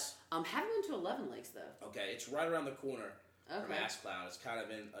lot. Yes. Haven't been to 11 Lakes though. Okay, it's right around the corner. From Okay. Ass Clown. It's kind of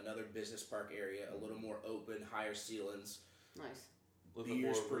in another business park area, a little more open, higher ceilings. Nice.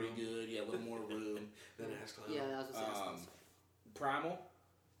 Beer's pretty good. Yeah, a little more room. Then Ass Clown. Yeah, I was going to say Ass Clown. Primal.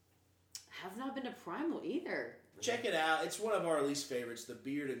 Have not been to Primal either. Check it out. It's one of our least favorites. The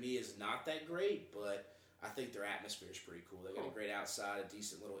beer to me is not that great, but I think their atmosphere is pretty cool. They got a great outside, a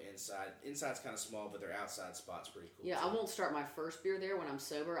decent little inside. Inside's kind of small, but their outside spot's pretty cool. Yeah, too. I won't start my first beer there when I'm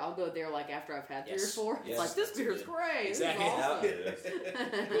sober. I'll go there after I've had 3 or 4. Yes, It's like, this beer's good. great. Exactly. This is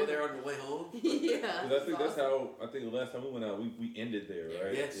awesome. Go there on the way home. Yeah. I think that's how. I think the last time we went out, we ended there,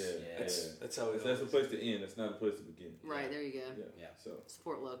 right? Yes. That's how it That's a place to end. It's not a place to begin. Right, there you go. Yeah. So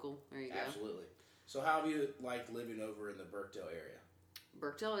Support local. There you go. Absolutely. So how have you liked living over in the Burkdale area?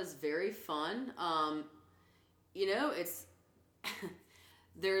 Burkdale is very fun. It's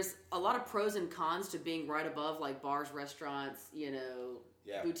there's a lot of pros and cons to being right above like bars, restaurants,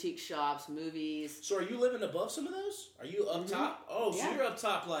 boutique shops, movies. So are you living above some of those? Are you up top? Oh, so you're up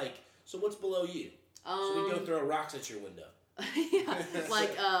top so what's below you? So we go throw rocks at your window.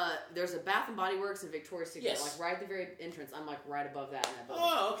 There's a Bath and Body Works and Victoria's Secret, Yes. right at the very entrance. I'm right above that and above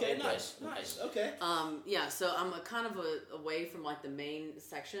Oh, okay, nice, okay. So I'm kind of away from the main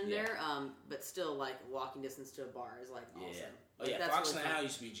section there, but still walking distance to a bar is awesome. That's Fox really and fun. Howe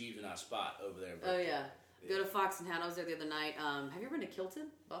used to be Jeebs and I spot over there. Oh yeah. Go to Fox and Howe. I was there the other night. Have you ever been to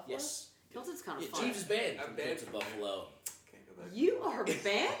Kilton, Buffalo? Yes. Kilton's kind of fun. Jeebs is banned I'm from banned to Buffalo. Can't go back. You are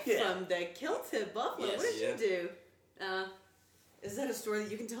banned from the Kilton, Buffalo. Yes. What did you do? Is that a story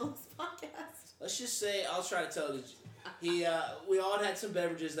that you can tell on this podcast? Let's just say I'll try to tell you. We all had some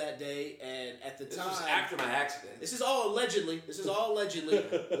beverages that day, and at the This time, was after my accident. This is all allegedly.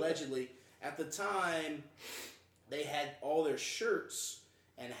 Allegedly. At the time, they had all their shirts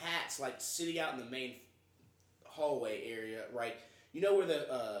and hats sitting out in the main hallway area, right? You know where the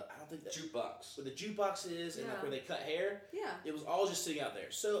I don't think Jukebox. where the jukebox is and where they cut hair. Yeah. It was all just sitting out there.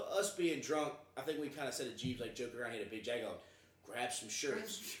 So us being drunk, I think we kind of said to Jeebs, joking around, he had a big jag on. Grab some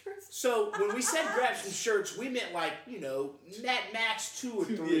shirts. So when we said grab some shirts, we meant net max 2 or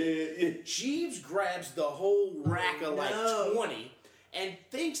 3. Yeah. Jeebs grabs the whole rack of 20 and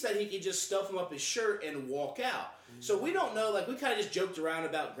thinks that he can just stuff them up his shirt and walk out. So we don't know, we kind of just joked around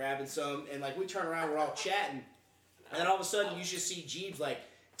about grabbing some, and we turn around, we're all chatting, and then all of a sudden you just see Jeebs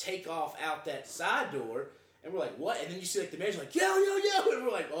take off out that side door. And we're like, what? And then you see the manager yo, and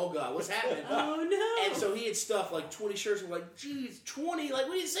we're like, oh god, what's happening? Oh no! And so he had stuffed 20 shirts. And we're like, geez, 20?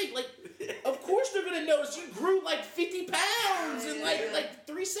 What did you say? Of course they're gonna notice you grew 50 pounds in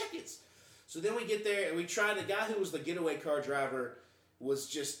 3 seconds. So then we get there and we try. The guy who was the getaway car driver was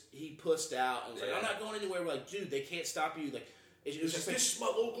he pussed out and was like, I'm not going anywhere. We're like, dude, they can't stop you. It was just this is my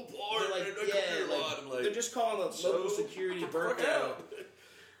local bar. They're they're just calling the local security Burkdale.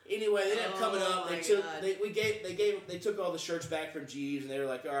 Anyway, they ended up coming up. They took all the shirts back from Jeebs, and they were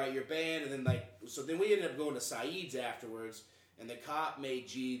like, "All right, you're banned." And then so then we ended up going to Saeed's afterwards, and the cop made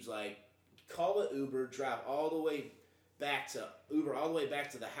Jeebs call an Uber, drive all the way back to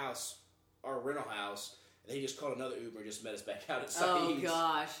the house, our rental house, and he just called another Uber and just met us back out at Saeed's. Oh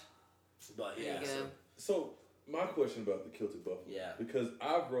gosh! But there you go. So my question about the Kilted Buffalo, because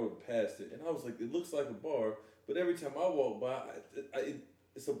I rode past it and I was like, it looks like a bar, but every time I walk by,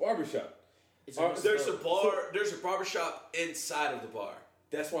 it's a barbershop. There's a bar. There's a barbershop inside of the bar.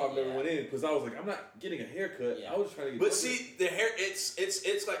 That's why I've never went in, because I was like, I'm not getting a haircut. I was trying to get. But see, the hair it's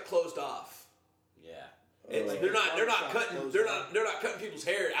closed off. Yeah. They're not cutting people's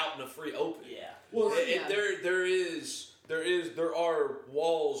hair out in the free open. Yeah. Well, there are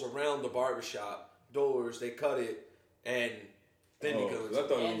walls around the barbershop doors, they cut it, and then you go. I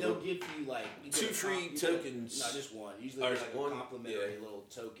thought it And was they'll give you like you Two get a free you get a- tokens. No, just one. Usually Or there's just like one? a complimentary Yeah. little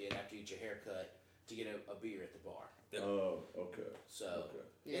token after you get your haircut to get a beer at the bar. Oh, okay. So Okay.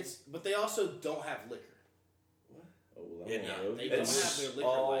 Yeah. it's but they also don't have liquor. Oh, well, Yeah, I'm no, on those. They don't It's have their liquor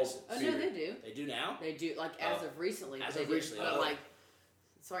all license. Oh no, they do. They do now. They do. Like as of recently. As they of do. recently, But oh. like,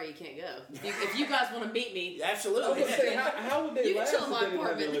 sorry, you can't go. If you guys want to meet me, I Absolutely. was gonna say, how would they You can last chill if in my they didn't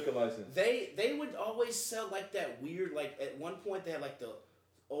have their apartment. liquor license? They would always sell like that weird like at one point they had like the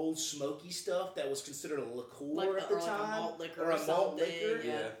old smoky stuff that was considered a liqueur like, at the or like time a malt liquor or or a malt something. liquor.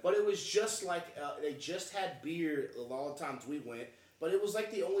 Yeah. Yeah. But it was just like they just had beer a long times we went, but it was like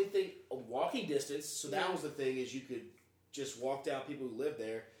the only thing a walking distance. So that Yeah. was the thing is you could just walk down people who lived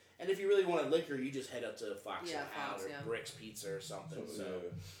there, and if you really wanted liquor, you just head up to Fox Yeah, and Hound Fox, or yeah. Brick's Pizza or something. So, yeah,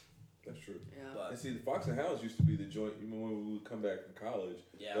 that's true. Yeah. but And see, the Fox and Hounds used to be the joint. Even when we would come back from college,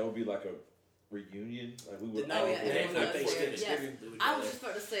 yeah, that would be like a reunion. Like we the would. night Oh, all yeah, day everyone before goes there. Thanksgiving. Yes. we would go I was there. just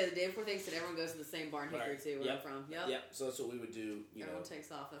about to say the day before Thanksgiving, everyone goes to the same bar in Hickory Right. too, where Yep. I'm from. Yep. Yep. So that's what we would do. You know. Everyone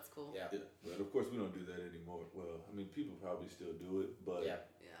takes off. That's cool. Yeah. Yeah, but of course we don't do that anymore. Well, I mean, people probably still do it, but Yeah.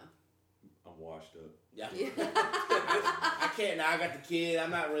 Yeah. I'm washed up. Yeah. Yeah. I can't now. I got the kid.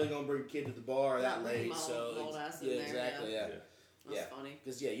 I'm not really gonna bring the kid to the bar that Not bring late. my So old ass in yeah, there, exactly. Yeah. That's Yeah. funny.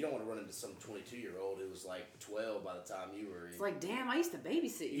 Because you don't want to run into some 22-year-old who was like 12 by the time you were. It's like, damn, I used to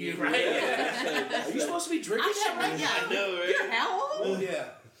babysit you. you right? Yeah. Are you supposed to be drinking I that know, right right? now? Yeah. know, right? You're how old? Yeah.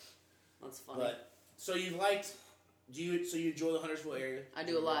 That's funny. But so you liked? So you enjoy the Huntersville area? I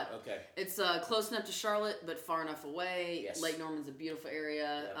do a lot. Okay. It's close enough to Charlotte, but far enough away. Yes. Lake Norman's a beautiful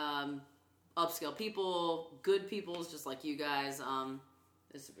area. Yep. Upscale people, good peoples, just like you guys. Overall,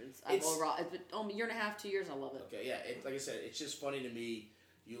 it's been a year and a half, 2 years. I love it. Okay. Yeah. Like I said, it's just funny to me.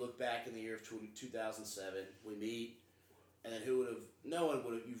 You look back in the year of 2007. We meet, and then no one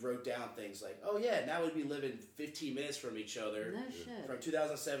would have. You wrote down things like, oh yeah, now we'd be living 15 minutes from each other. No shit. From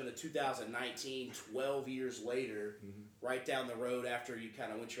 2007 to 2019, 12 years later, right down the road after you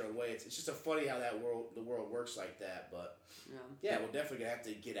kind of went your own way. It's just so funny how the world works like that. But Yeah. yeah, we're definitely gonna have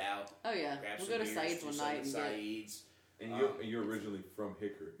to get out, Oh yeah. grab We'll some go to beers, Saeed's do one something night and at get. Saeed's. And you're originally from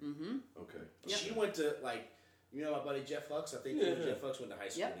Hickory. Mm-hmm. Okay. Yep. She went to you know my buddy Jeff Hux. I think you and Jeff Hux went to high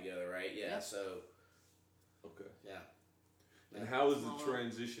school Yep. together, right? Yeah. Yep. So Okay. yeah. And how has the Small world.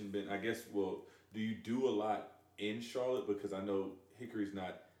 transition been? I guess. Well, do you do a lot in Charlotte? Because I know Hickory's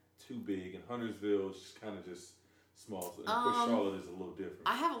not too big, and Huntersville is kind of just small. So, and of course, Charlotte is a little different.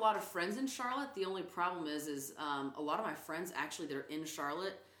 I have a lot of friends in Charlotte. The only problem is a lot of my friends actually that are in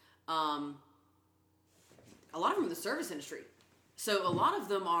Charlotte, a lot of them are in the service industry. So a lot of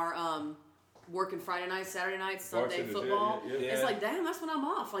them are working Friday nights, Saturday nights, Sunday Bartenders, football. yeah, yeah. It's like, damn, that's when I'm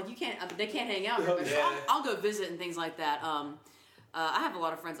off. Like, you can't, they can't hang out here. But so Yeah. I'll go visit and things like that. I have a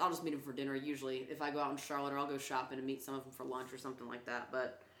lot of friends. I'll just meet them for dinner usually if I go out in Charlotte, or I'll go shopping and meet some of them for lunch or something like that.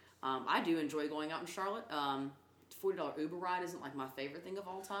 But I do enjoy going out in Charlotte. $40 Uber ride isn't like my favorite thing of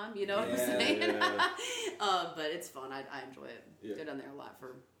all time. You know what I'm Yeah, saying? yeah. But it's fun. I enjoy it. Yeah. Go down there a lot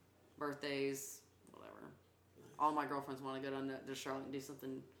for birthdays, whatever. All my girlfriends want to go down to Charlotte and do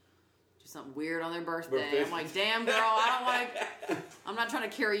something weird on their birthday. I'm like, damn girl, I'm not trying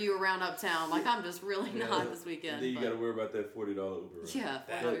to carry you around uptown. Like, I'm just really not this weekend. And then you but- got to worry about that $40 Uber ride. yeah,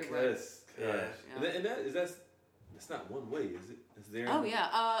 That- $40 Uber ride. That's gosh. Yeah. And that's not one way, is it? Is there? Oh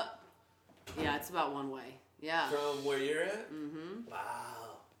yeah, yeah, it's about one way. Yeah. From where you're at? Mm-hmm.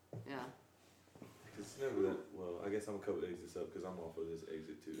 Wow. Yeah. It's never that. Well, I guess I'm a couple exits up because I'm off of this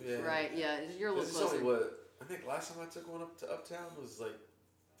exit too. Yeah. Right. Yeah. You're a little It's only closer. what I think last time I took one up to Uptown was like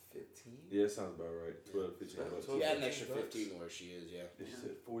 15. Yeah, that sounds about right. 12, 15 Yeah, bucks. 12. You had an extra $15 15 where she is, yeah. She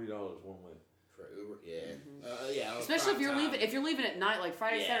said $40 one way. For Uber, yeah. Yeah. on Especially if prime you're time. leaving. If you're leaving at night, like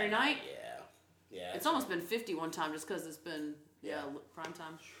Friday, Yeah, Saturday night. Yeah. Yeah. It's almost been 50 one time just because it's been Yeah. prime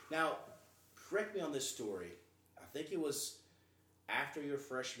time. Now, correct me on this story. I think it was after your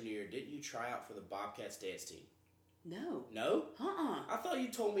freshman year. Didn't you try out for the Bobcats dance team? No. No? Uh-uh. I thought you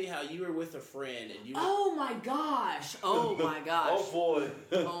told me how you were with a friend and you were... Oh my gosh. Oh my gosh. Oh boy.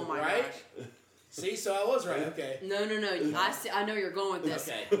 Oh my Right? gosh. See, so I was right. Okay. No. I see. I know you're going with this.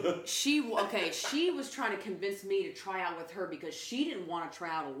 Okay. She was trying to convince me to try out with her because she didn't want to try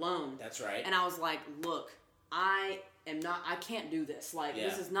out alone. That's right. And I was like, look, I can't do this. Like, Yeah.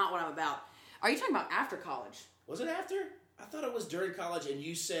 this is not what I'm about. Are you talking about after college? Was it after? I thought it was during college, and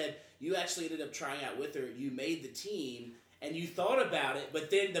you said you actually ended up trying out with her. You made the team, and you thought about it,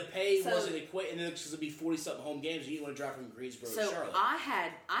 but then the pay wasn't equating. And then because it'd be 40-something home games, and you didn't want to drive from Greensboro to So Charlotte. I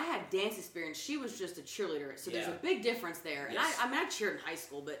had dance experience. She was just a cheerleader. So there's Yeah. a big difference there. And Yes. I cheered in high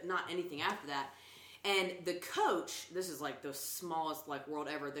school, but not anything after that. And the coach, this is like the smallest like world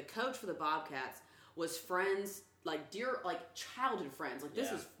ever. The coach for the Bobcats was friends, like dear, like childhood friends. Like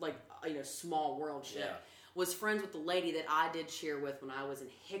this was like small world shit. Yeah. Was friends with the lady that I did cheer with when I was in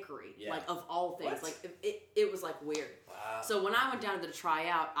Hickory. Yeah. Like of all things, What? like it was like weird. Wow. So when I went down to the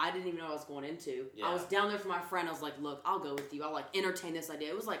tryout, I didn't even know what I was going into. Yeah. I was down there for my friend. I was like, look, I'll go with you. I'll like entertain this idea.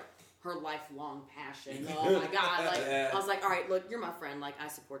 It was like her lifelong passion. Oh my God. Like I was like, all right, look, you're my friend. Like I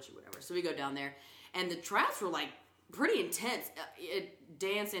support you, whatever. So we go down there and the tryouts were like pretty intense.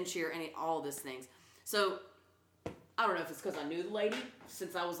 Dance and cheer and all this things. So I don't know if it's because I knew the lady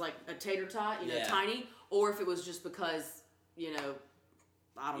since I was like a tater tot, tiny, or if it was just because,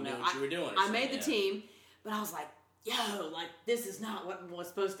 I don't know. What you were doing. I made the team, but I was like, yo, like, this is not what was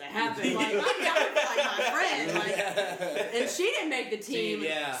supposed to happen. Like, I'm down with, like, my friend. Like, and she didn't make the team.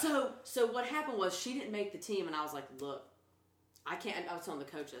 Yeah. So what happened was she didn't make the team, and I was like, look, I can't. I was telling the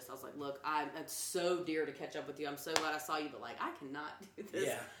coach this. I was like, look, it's so dear to catch up with you. I'm so glad I saw you, but, like, I cannot do this.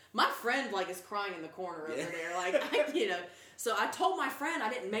 Yeah. My friend, like, is crying in the corner over there. Like, So I told my friend I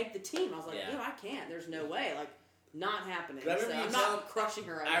didn't make the team. I was like, I can't. There's no way. Like, not happening. So I'm not crushing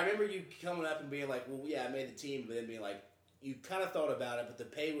her. I remember you coming up and being like, well, yeah, I made the team, but then being like, you kind of thought about it, but the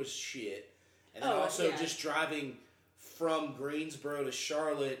pay was shit. And then just driving from Greensboro to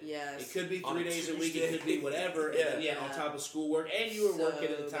Charlotte. Yes. It could be 3 days a week. It could be whatever. And then, on top of schoolwork. And you were working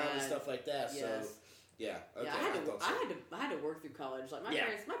at the time and stuff like that. Yes. So, yeah. Okay. I had to work through college. Like, my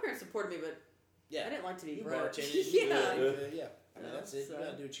parents supported me, but I didn't like to be broke. Yeah. I mean, that's it. So. You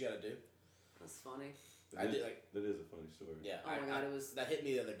gotta do what you gotta do. That's funny. That is a funny story. Yeah. Oh my God, it was. That hit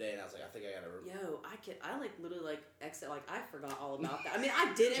me the other day, and I was like, I think I gotta. I like literally like exit. Like I forgot all about that. I mean,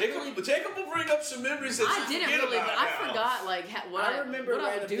 I didn't really. Jacob will bring up some memories that I didn't really, but I forgot like what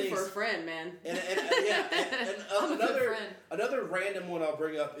I would do for a friend, man. And I'm a good friend. Another random one I'll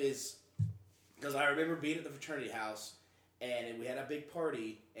bring up is because I remember being at the fraternity house, and we had a big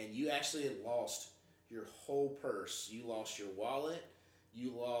party, and you actually had lost your whole purse. You lost your wallet.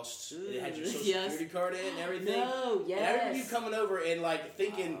 You lost. It had your social security card in and everything. No, yes. And I remember you coming over and like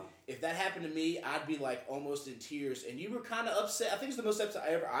thinking, if that happened to me, I'd be like almost in tears. And you were kind of upset. I think it's the most upset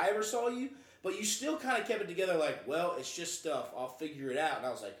I ever saw you. But you still kind of kept it together. Like, well, it's just stuff. I'll figure it out. And I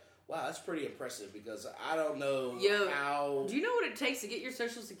was like, wow, that's pretty impressive because I don't know how. Do you know what it takes to get your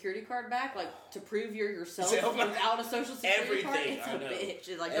social security card back? Like to prove you're yourself without a social security card. It's a bitch.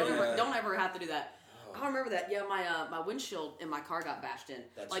 It's like don't ever have to do that. I remember that. Yeah, my windshield in my car got bashed in.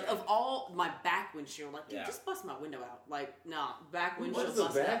 That's like right. Of all my back windshield, like dude, just bust my window out. Like back windshield.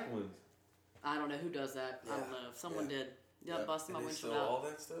 What's the back ones? I don't know who does that. I don't know. If someone did. Busted my windshield out. All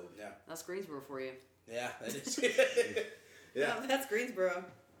that stuff. Yeah, that's Greensboro for you. Yeah, that is. That's Greensboro.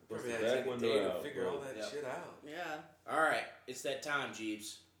 What's Probably the back take a window day to out? figure all that shit out. Yeah. All right, it's that time,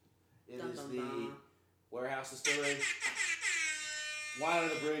 Jeebs. It is the warehouse distillery. Wine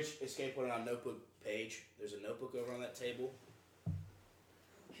under the bridge. Escape put it on notebook page. There's a notebook over on that table.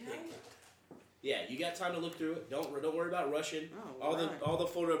 Yeah, you got time to look through it. Don't worry about rushing. All the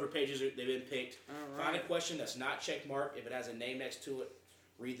folded over pages they've been picked. Find a question that's not checkmarked. If it has a name next to it,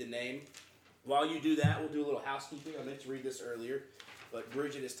 read the name. While you do that, we'll do a little housekeeping. I meant to read this earlier, but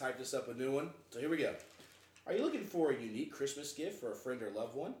Bridget has typed us up a new one. So here we go. Are you looking for a unique Christmas gift for a friend or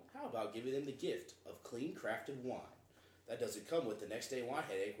loved one? How about giving them the gift of clean crafted wine? That doesn't come with the next day wine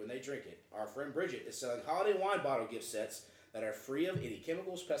headache when they drink it. Our friend Bridget is selling holiday wine bottle gift sets that are free of any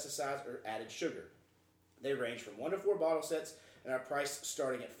chemicals, pesticides, or added sugar. They range from 1 to 4 bottle sets and are priced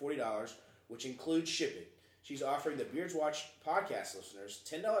starting at $40, which includes shipping. She's offering the Beards Watch podcast listeners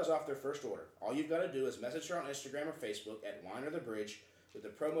 $10 off their first order. All you've got to do is message her on Instagram or Facebook at Wine or the Bridge with the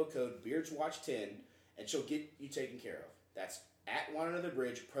promo code BeardsWatch10, and she'll get you taken care of. That's at Wine or the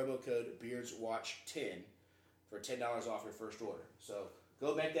Bridge, promo code BeardsWatch10 for $10 off your first order. So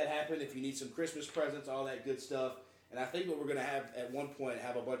go make that happen if you need some Christmas presents, all that good stuff. And I think what we're going to have at one point,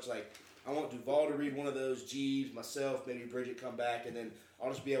 have a bunch like, I want Duvall to read one of those, Jeebs, myself, maybe Bridget come back, and then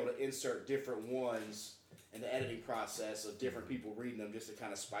I'll just be able to insert different ones in the editing process of different people reading them just to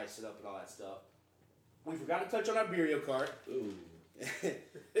kind of spice it up and all that stuff. We forgot to touch on our Burial Cart. Ooh.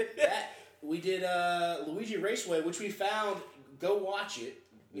 We did Luigi Raceway, which we found. Go watch it.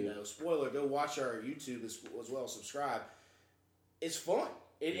 You know, spoiler, go watch our YouTube as well. Subscribe. It's fun.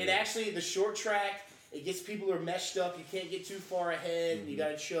 It actually, the short track, it gets people who are meshed up. You can't get too far ahead. Mm-hmm. You got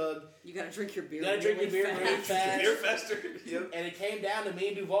to chug. You got to drink your beer. You got to drink your beer really fast. Beer faster. Yep. And it came down to me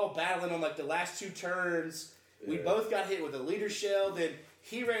and Duvall battling on like the last 2 turns. We both got hit with a leader shell. Then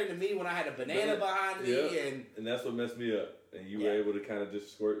he ran into me when I had a banana behind me. And that's what messed me up. And you were able to kind of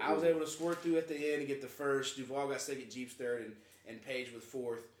just squirt through. I was able to squirt through at the end and get the first. Duvall got second, Jeebs third, and Paige with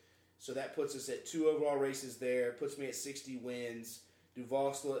fourth. So that puts us at 2 overall races there. Puts me at 60 wins.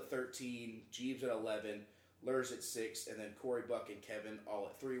 Duvall still at 13, Jeebs at 11, Lurs at 6, and then Corey, Buck, and Kevin all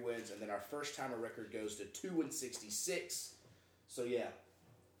at 3 wins. And then our first-timer record goes to 2-66. So, yeah,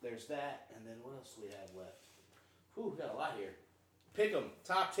 there's that. And then what else do we have left? Whew, we got a lot here. Pick 'em,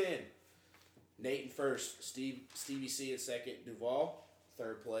 top 10. Nate in first, Stevie C in second, Duvall,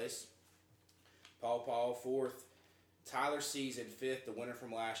 third place. Paul fourth. Tyler C's in fifth, the winner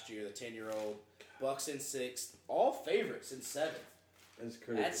from last year, the 10-year-old. Bucks in sixth. All favorites in seventh. That's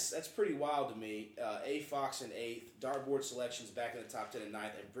crazy. That's pretty wild to me. A. Fox in eighth. Dartboard selections back in the top 10 and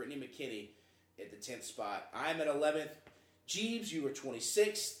ninth. And Brittany McKinney at the 10th spot. I'm at 11th. Jeebs, you were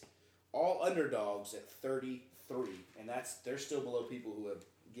 26th. All underdogs at 33. And they're still below people who have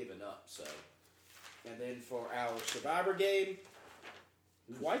given up. So, and then for our Survivor game,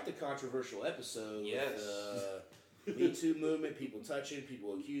 quite the controversial episode. Yes. With Me Too movement, people touching,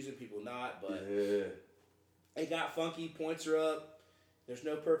 people accusing, people not. But it got funky. Points are up. There's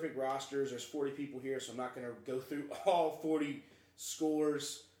no perfect rosters. There's 40 people here, so I'm not going to go through all 40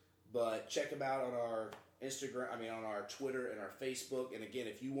 scores. But check them out on our on our Twitter and our Facebook. And again,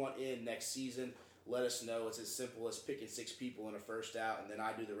 if you want in next season, let us know. It's as simple as picking 6 people in a first out, and then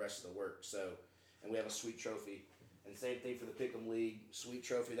I do the rest of the work. So, and we have a sweet trophy. And same thing for the Pick'em League. Sweet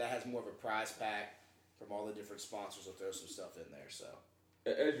trophy. That has more of a prize pack from all the different sponsors. We'll throw some stuff in there. So,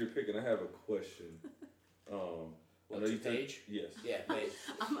 as you're picking, I have a question. What, to Paige? Yes. Yeah, Paige.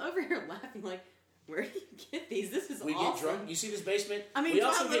 I'm over here laughing like, where do you get these? This is We awesome. get drunk. You see this basement? I mean, we do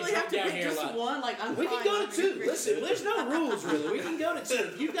also I literally get have drunk to down pick here a just lot. one? Like, I'm We can fine. go I'm to 2. free. Listen, there's no rules really. We can go to 2.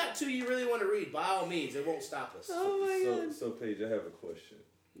 If you've got 2 you really want to read, by all means, it won't stop us. Oh my god. So Paige, I have a question.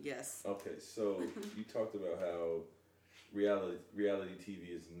 Yes. Okay, so you talked about how reality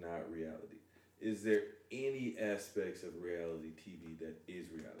TV is not reality. Is there any aspects of reality TV that is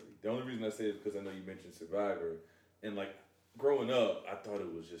reality? The only reason I say it is because I know you mentioned Survivor, and like growing up, I thought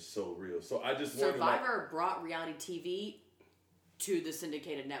it was just so real. So I just wondered, Survivor brought reality TV to the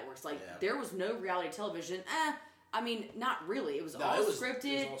syndicated networks. Like, there was no reality television. I mean, not really. It was all scripted.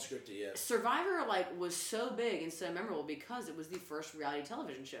 It was all scripted, yeah. Survivor, was so big and so memorable because it was the first reality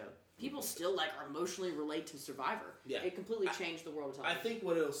television show. People still, are emotionally relate to Survivor. Yeah. It completely changed the world of television. I think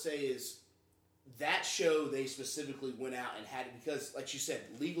what it'll say is that show they specifically went out and had it because, like you said,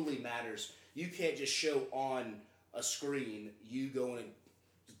 legally matters. You can't just show on a screen you going and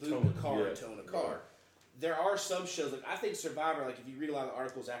boot a car and towing a car. Right. There are some shows, I think Survivor, if you read a lot of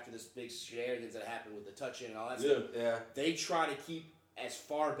articles after this big shenanigans that happened with the touching and all that stuff, they try to keep as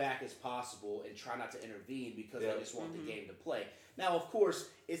far back as possible and try not to intervene because they just want the game to play. Now, of course,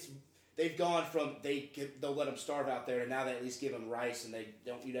 they've gone from they'll let them starve out there, and now they at least give them rice, and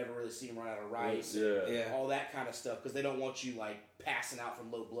you never really see them run out of rice, all that kind of stuff, because they don't want you passing out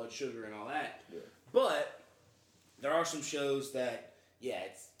from low blood sugar and all that. Yeah. But there are some shows that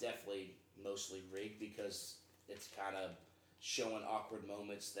it's definitely mostly rigged because it's kind of showing awkward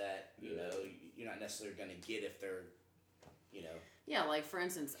moments that you know you're not necessarily going to get if they're Yeah, for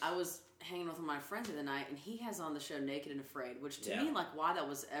instance, I was hanging with one of my friends the other night, and he has on the show Naked and Afraid, which to me, why that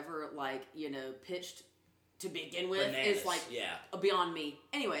was ever, pitched to begin with is, beyond me.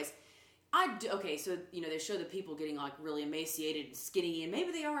 Anyways, so, they show the people getting, really emaciated and skinny, and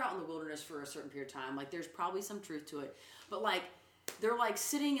maybe they are out in the wilderness for a certain period of time. There's probably some truth to it. But, they're,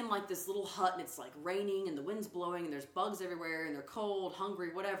 sitting in, this little hut, and it's, raining, and the wind's blowing, and there's bugs everywhere, and they're cold,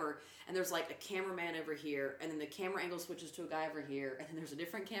 hungry, whatever. And there's, a cameraman over here, and then the camera angle switches to a guy over here, and then there's a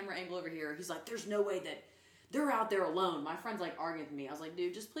different camera angle over here. He's like, there's no way that they're out there alone. My friend's, arguing with me. I was like,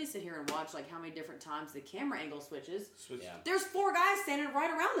 dude, just please sit here and watch, how many different times the camera angle switches. Yeah. There's 4 guys standing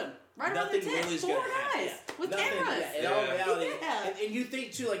right around them. Right around the tent. Really 4 guys with cameras. In all reality. And you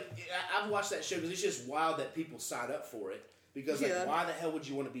think, too, I've watched that show because it's just wild that people sign up for it. Because, why the hell would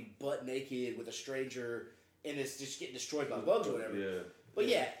you want to be butt naked with a stranger and it's just getting destroyed by bugs or whatever? Yeah.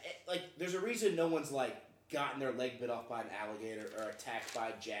 But, there's a reason no one's, gotten their leg bit off by an alligator or attacked by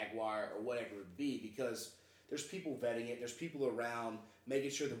a jaguar or whatever it would be because there's people vetting it. There's people around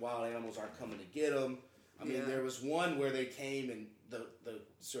making sure the wild animals aren't coming to get them. I mean, there was one where they came and the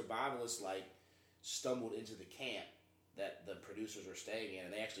survivalists, stumbled into the camp that the producers were staying in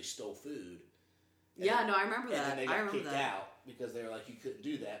and they actually stole food. I remember that. And then they got kicked out because they were like, you couldn't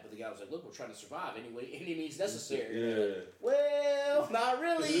do that. But the guy was like, look, we're trying to survive any means necessary. Yeah. Like, well, not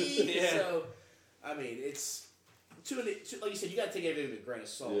really. So, I mean, it's, like you said, you got to take everything with a grain of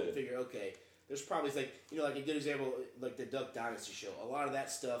salt and figure, okay, there's probably, a good example, the Duck Dynasty show. A lot of that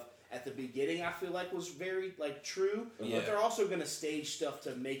stuff at the beginning, I feel was very, true. Yeah. But they're also going to stage stuff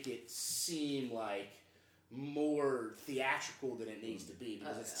to make it seem more theatrical than it needs to be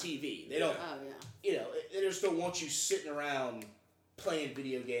because it's TV. They don't, they just don't want you sitting around playing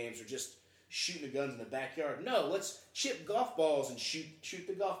video games or just shooting the guns in the backyard. No, let's chip golf balls and shoot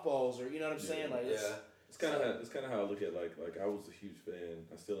the golf balls, or you know what I'm saying? Like, it's kind of how I look at like I was a huge fan.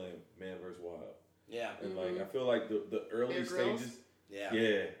 I still am. Man vs. Wild. Yeah, and like I feel like the early stages. Yeah,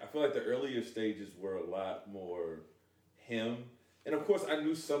 I feel like the earlier stages were a lot more him. And of course, I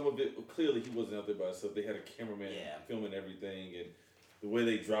knew some of it. Clearly, he wasn't out there by himself. They had a cameraman filming everything, and the way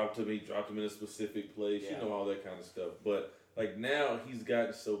they dropped him in a specific place. You know, all that kind of stuff. But like now, he's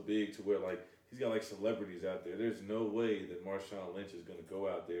gotten so big to where like he's got like celebrities out there. There's no way that Marshawn Lynch is going to go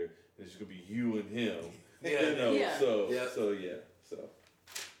out there and it's going to be you and him. You know? So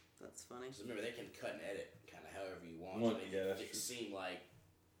that's funny. Just remember, they can cut and edit kind of however you want. That's it seemed like,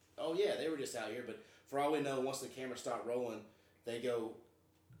 oh yeah, they were just out here. But for all we know, once the cameras start rolling, they go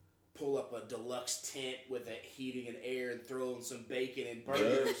pull up a deluxe tent with a heating and air and throw in some bacon and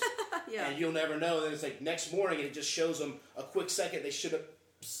burgers. And you'll never know. Then it's like next morning and it just shows them a quick second. They should have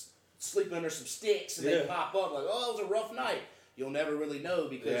sleeping under some sticks and they pop up like, oh, it was a rough night. You'll never really know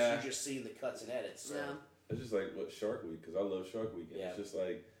because you're just seeing the cuts and edits. So. Yeah. It's just like Shark Week, because I love Shark Week. And it's just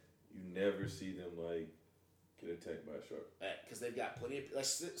like you never see them like get attacked by a shark. Because they've got plenty of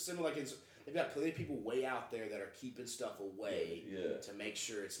they've got plenty of people way out there that are keeping stuff away to make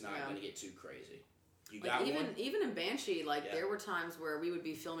sure it's not going to get too crazy. You like got even in Banshee, like there were times where we would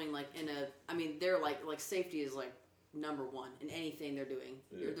be filming like they're like safety is like number one in anything they're doing.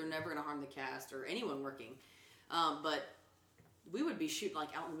 They're never going to harm the cast or anyone working. But we would be shooting like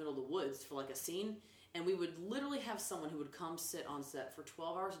out in the middle of the woods for like a scene, and we would literally have someone who would come sit on set for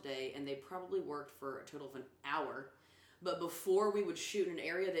 12 hours a day, and they probably worked for a total of an hour. But before we would shoot in an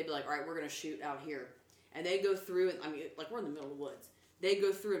area, they'd be like, all right, we're going to shoot out here. And they'd go through, and like we're in the middle of the woods. They'd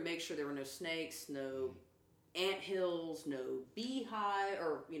go through and make sure there were no snakes, no anthills, no beehive,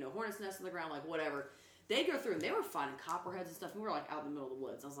 or, hornet's nest in the ground, like whatever. They'd go through and they were finding copperheads and stuff, and we were like out in the middle of the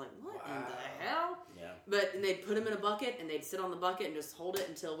woods. I was like, what in the hell? Yeah. But and they'd put them in a bucket, and they'd sit on the bucket and just hold it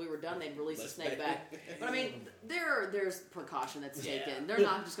until we were done. They'd release the snake back. But there's precaution that's taken. They're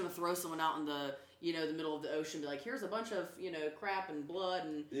not just going to throw someone out in the the middle of the ocean and be like, here's a bunch of crap and blood,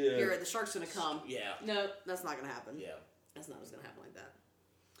 and here the shark's going to come. Yeah. No, that's not going to happen. Yeah. That's not what's going to happen like that.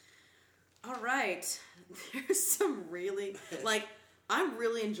 All right. There's some really I'm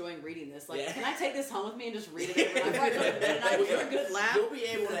really enjoying reading this. Can I take this home with me and just read it every night? A good laugh. You'll be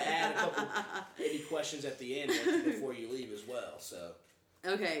able to add a couple maybe questions at the end before you leave as well. So.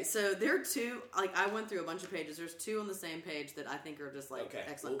 Okay, so there are two. I went through a bunch of pages. There's two on the same page that I think are just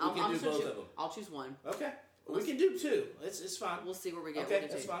excellent. Well, we can do both of them. I'll choose one. Okay, we can do two. It's fine. We'll see where we get. Okay,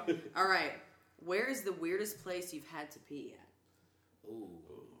 that's fine. All right, where is the weirdest place you've had to pee at? Ooh.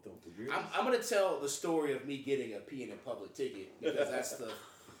 I'm going to tell the story of me getting a pee in a public ticket because that's the...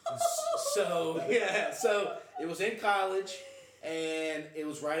 So it was in college, and it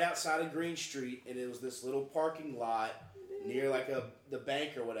was right outside of Green Street, and it was this little parking lot near the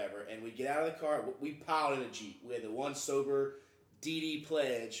bank or whatever, and we get out of the car, we piled in a Jeep. We had the one sober DD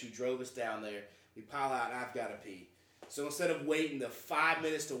pledge who drove us down there. We pile out, and I've got to pee. So instead of waiting the 5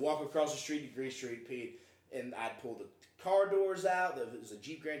 minutes to walk across the street to Green Street, pee, and I'd pull the car doors out. There was a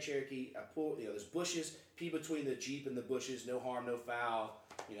Jeep Grand Cherokee. I pulled, there's bushes. Pee between the Jeep and the bushes. No harm, no foul.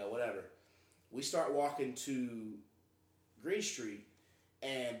 Whatever. We start walking to Green Street,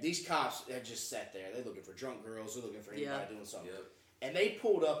 and these cops had just sat there. They're looking for drunk girls. They're looking for anybody doing something. Yep. And they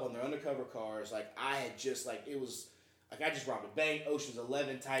pulled up on their undercover cars like I had just it was like I just robbed a bank, Ocean's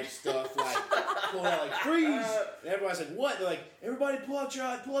 11 type stuff. Pulled out freeze. And everybody's like, what? They're like, everybody pull out your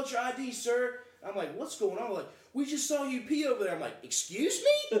ID, sir. I'm like, what's going on? Like, we just saw you pee over there. I'm like, excuse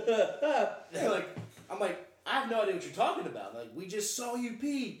me? I'm like, I have no idea what you're talking about. Like, we just saw you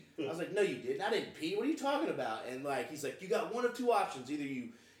pee. I was like, no, you didn't. I didn't pee. What are you talking about? And he's like, you got one of two options. Either you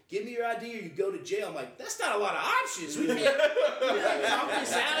give me your ID or you go to jail. I'm like, that's not a lot of options. We can't talk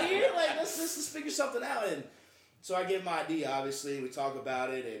this out here. Let's figure something out. And so I give him my ID, obviously. We talk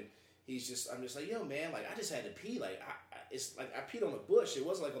about it, and I'm just like, yo, man, I just had to pee. It's I peed on a bush. It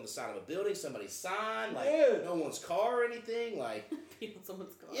wasn't on the side of a building, somebody's sign, no one's car or anything. Peed on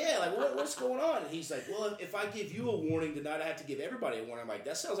someone's car. Yeah, what's going on? And he's like, well, if I give you a warning tonight, I have to give everybody a warning. I'm like,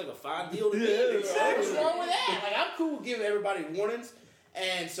 that sounds like a fine deal to me. Exactly. What's wrong with that? I'm cool with giving everybody warnings.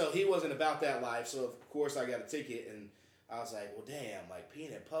 And so he wasn't about that life. So of course I got a ticket, and I was like, well, damn,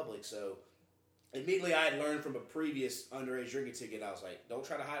 peeing in public. So immediately I had learned from a previous underage drinking ticket. I was like, don't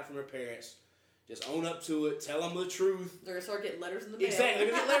try to hide it from your parents. Just own up to it. Tell them the truth. They're going to start getting letters in the mail. Exactly.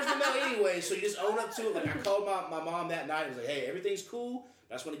 They're going to get letters in the mail anyway, so you just own up to it. I called my mom that night and was like, hey, everything's cool.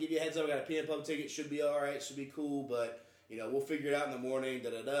 I just want to give you a heads up. I got a pee in public ticket. Should be all right. Should be cool, but, we'll figure it out in the morning,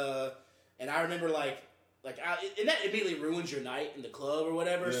 da-da-da. And I remember, and that immediately ruins your night in the club or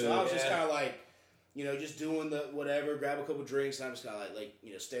whatever. So I was just kind of like, just doing the whatever, grab a couple drinks, and I'm just kind of like,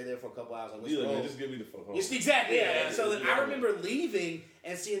 stay there for a couple hours. Like, man, just give me the fuck home. Exactly, yeah. And so then I remember leaving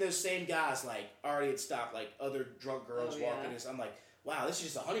and seeing those same guys, like, already had stopped, like, other drunk girls walking. And I'm like, wow, this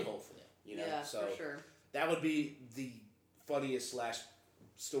is just a honey hole for them, Yeah, so for sure. that would be the funniest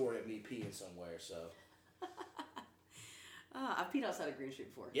 / story of me peeing somewhere, so. I've peed outside of Green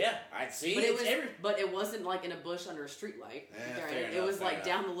Street before. Yeah, I'd see. But it wasn't like in a bush under a street light. It was like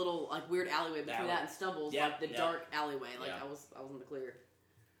down the little like weird alleyway between that and Stumbles, like the dark alleyway. Like I was in the clear.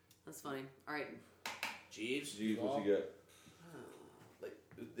 That's funny. All right, Jeebs, what you got? Like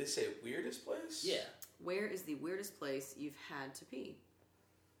they say, weirdest place? Yeah. Where is the weirdest place you've had to pee?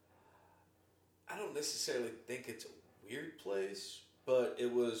 I don't necessarily think it's a weird place, but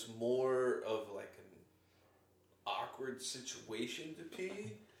it was more of like an awkward situation to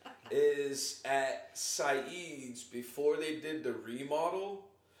pee. Is at Saeed's before they did the remodel,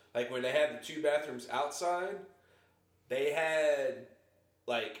 like when they had the 2 bathrooms outside, they had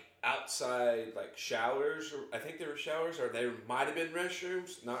like outside like showers, or I think they were showers, or they might have been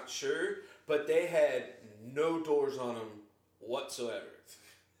restrooms, not sure, but they had no doors on them whatsoever.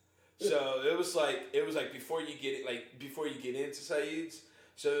 So it was like before you get into Saeed's.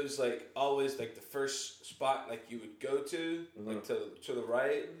 So it was like always like the first spot like you would go to, like to the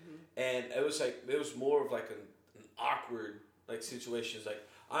right, and it was more of like an awkward like situation. It's like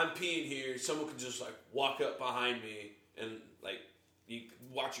I'm peeing here, someone could just like walk up behind me and like you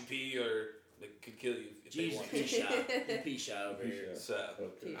watch you pee, or they could kill you if they want. Pee shot over here. So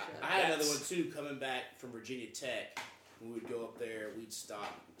I had another one too coming back from Virginia Tech. When we'd go up there, we'd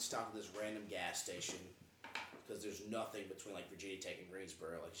stop at this random gas station. Because there's nothing between like Virginia Tech and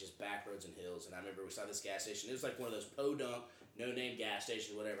Greensboro, like it's just back roads and hills. And I remember we saw this gas station. It was like one of those podunk, no name gas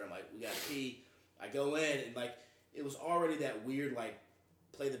stations, whatever. I'm like, we gotta pee. I go in and like it was already that weird like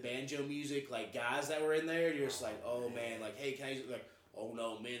play the banjo music, like guys that were in there. And you're just like, oh man, like hey, can I use it? Like, oh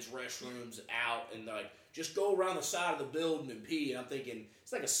no, men's restrooms out, and they're like just go around the side of the building and pee. And I'm thinking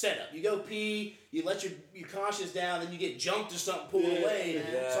it's like a setup. You go pee, you let your conscience down, then you get jumped or something pulled away.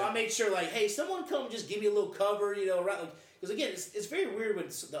 Yeah. So I made sure like, hey, someone come just give me a little cover, around. Because again, it's very weird when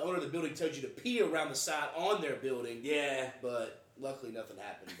the owner of the building tells you to pee around the side on their building. Yeah. But luckily nothing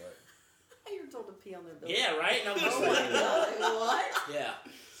happened. But you were told to pee on their building. Yeah, right. And I'm just like, what? Yeah.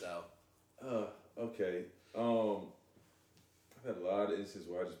 So. Okay. I've had a lot of instances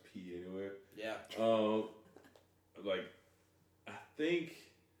where I just pee anywhere. Yeah. Like, I think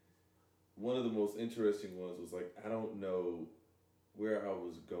one of the most interesting ones was like, I don't know where I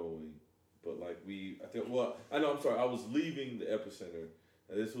was going, but like I was leaving the epicenter,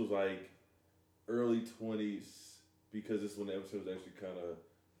 and this was like early 20s, because this is when the epicenter was actually kind of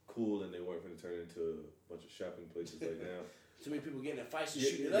cool and they weren't going to turn into a bunch of shopping places like now. Too many people getting in fights and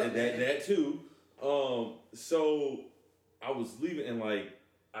shooting it up. That too. So I was leaving and like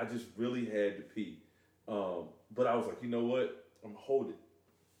I just really had to pee. But I was like, you know what? I'm holding.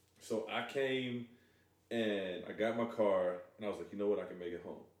 So I came and I got my car and I was like, you know what? I can make it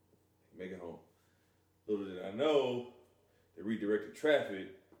home. Little did I know, they redirected traffic.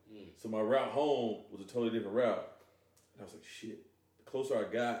 So my route home was a totally different route. And I was like, shit. The closer I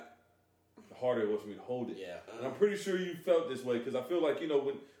got, the harder it was for me to hold it. Yeah. And I'm pretty sure you felt this way, because I feel like,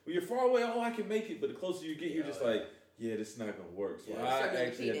 when you're far away, I can make it. But the closer you get, you're just like, yeah, this is not going to work. So I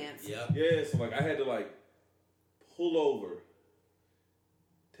actually so like I had to like pull over,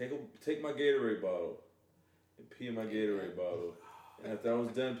 take my Gatorade bottle, and pee in my Gatorade bottle. And after I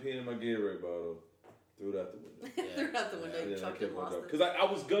was done peeing in my Gatorade bottle, threw it out the window. Threw it out the window. And then I kept my dog. Because I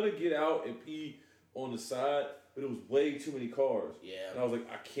was going to get out and pee on the side, but it was way too many cars. Yeah. And I was like,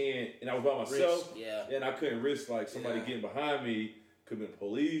 I can't. And I was by myself. Yeah. And I couldn't risk like somebody getting behind me. Could have been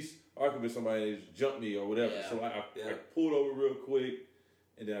police, or it could have been somebody that just jumped me or whatever. Yeah. So I pulled over real quick,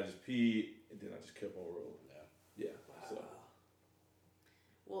 and then I just peed, and then I just kept on rolling. Yeah. Wow. So.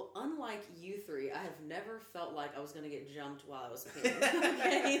 Well, unlike you three, I have never felt like I was going to get jumped while I was peeing.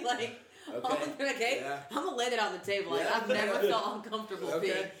 Okay? Yeah. I'm going to lay that on the table. Like, I've never felt uncomfortable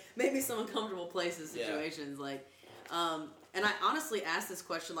peeing. Maybe some uncomfortable places, situations. Yeah. Like, and I honestly asked this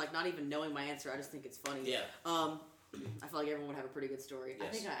question, like, not even knowing my answer. I just think it's funny. Yeah. I feel like everyone would have a pretty good story. Yes.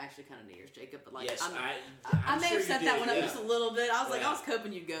 I think I actually kind of knew yours, Jacob, but like, yes, I may have set that one up just a little bit. I was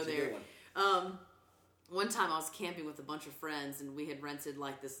hoping you'd go there. One time I was camping with a bunch of friends, and we had rented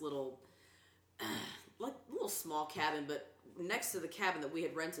like this little small cabin, but next to the cabin that we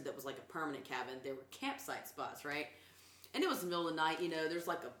had rented that was like a permanent cabin, there were campsite spots, right? And it was the middle of the night, there's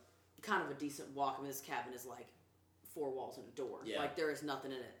like a kind of a decent walk. I mean, this cabin is like 4 walls and a door. Yeah. Like there is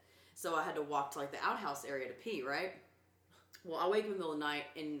nothing in it. So I had to walk to like the outhouse area to pee, right? Well, I wake up in the middle of the night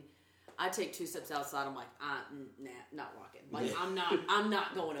and I take 2 steps outside. I'm like, nah, not walking. Like, I'm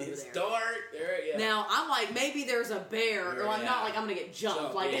not going over It's there. dark. There, yeah. Now, I'm like, maybe there's a bear, or I'm not like, I'm going to get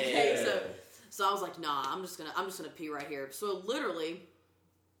jumped. Like, okay, so I was like, nah, I'm just gonna pee right here. So literally,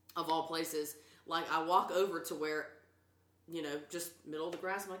 of all places, like, I walk over to where, you know, just middle of the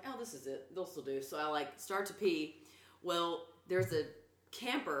grass. I'm like, oh, this is it. They'll still do. So I, like, start to pee. Well, there's a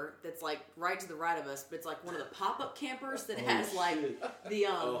camper that's like right to the right of us, but it's like one of the pop-up campers that has like the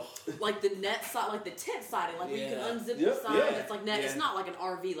like the net side, like the tent siding, like where you can unzip the side. It's like net. It's not like an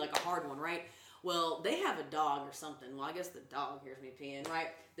RV, like a hard one, right? Well, they have a dog or something. Well, I guess the dog hears me peeing, right?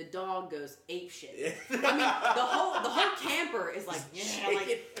 The dog goes ape shit. I mean, the whole camper is like,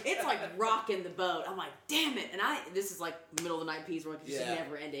 it's like rocking the boat. I'm like, damn it! And this is like middle of the night peas, because it's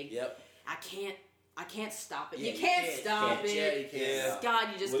never ending. Yep. I can't stop it. You can't stop it. Yeah, you can't. God,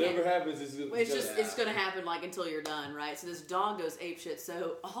 you just Whatever can't. happens, It's gonna happen like until you're done, right? So this dog goes ape shit.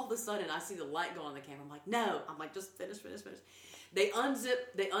 So all of a sudden, I see the light go on the camera. I'm like, no. I'm like, just finish. They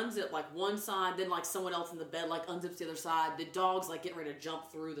unzip like one side, then like someone else in the bed like unzips the other side. The dog's like getting ready to jump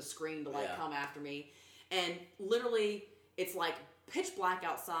through the screen to like come after me, and literally it's like pitch black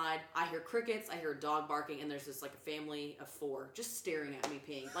outside. I hear crickets, I hear a dog barking, and there's this like a family of 4 just staring at me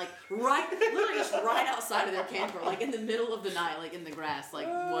peeing, like literally just right outside of their camper, like in the middle of the night, like in the grass, like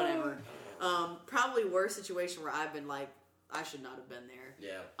whatever. Probably worst situation where I've been like, I should not have been there.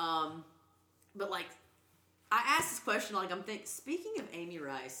 Yeah. But like, I asked this question, like I'm thinking, speaking of Amy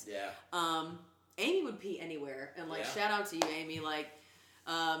Rice, Amy would pee anywhere, and like shout out to you, Amy, like.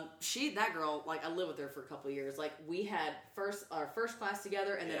 That girl, like, I lived with her for a couple of years. Like, we had our first class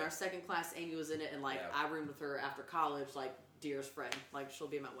together, and then our second class, Amy was in it, and like, I roomed with her after college, like, dearest friend. Like, she'll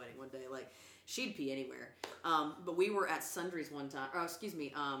be at my wedding one day. Like, she'd pee anywhere. But we were at Sundry's one time,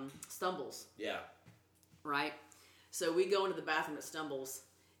 Stumbles. Yeah. Right? So we go into the bathroom at Stumbles,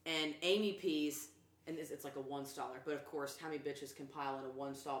 and Amy pees, and it's like a 1-staller. But of course, how many bitches can pile in a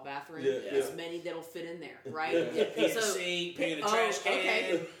 1-stall bathroom? As many that'll fit in there, right? Pee in the sink, pee in the trash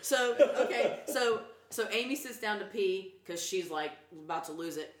can. Okay. So Amy sits down to pee because she's like about to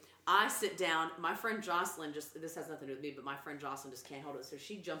lose it. I sit down. My friend Jocelyn this has nothing to do with me, but my friend Jocelyn just can't hold it, so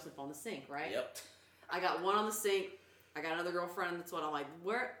she jumps up on the sink, right? Yep. I got one on the sink. I got another girlfriend. That's what I'm like.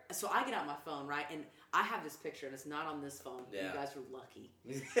 Where? So I get out my phone, right, and I have this picture, and it's not on this phone. Yeah. You guys are lucky.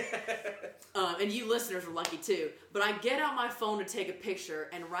 And you listeners are lucky, too. But I get out my phone to take a picture,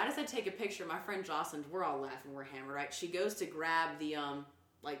 and right as I take a picture, my friend Jocelyn, we're all laughing, we're hammered, right? She goes to grab the,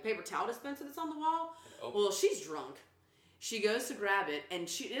 paper towel dispenser that's on the wall. Oh. Well, she's drunk. She goes to grab it, and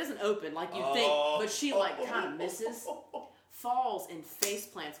it doesn't open like you think, but she, kind of misses, falls and face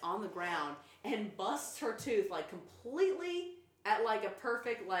plants on the ground, and busts her tooth, completely at a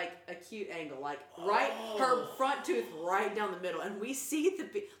perfect acute angle, her front tooth right down the middle, and we see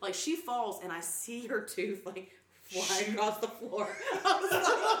she falls, and I see her tooth flying across the floor. I was like,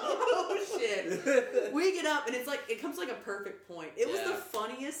 oh shit. We get up, and it comes a perfect point. It was the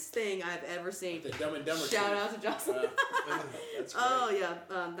funniest thing I've ever seen. The Dumb and Dumber. Shout out to Jocelyn. That's great. Oh yeah,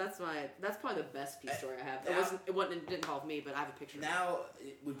 that's probably the best pee story I have. It didn't involve me, but I have a picture. Now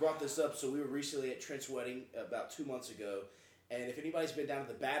we brought this up, so we were recently at Trent's wedding about 2 months ago. And if anybody's been down to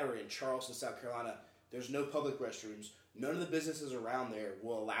the Battery in Charleston, South Carolina, there's no public restrooms. None of the businesses around there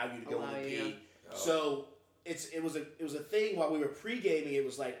will allow you to go in and pee. Oh. So it was a thing while we were pre-gaming. It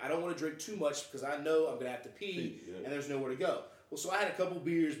was I don't want to drink too much because I know I'm gonna have to pee, and there's nowhere to go. Well, so I had a couple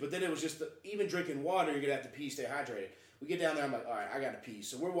beers, but then it was just even drinking water, you're gonna have to pee, stay hydrated. We get down there, I'm like, all right, I gotta pee.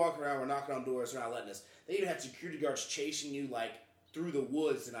 So we're walking around, we're knocking on doors, they're not letting us. They even had security guards chasing you through the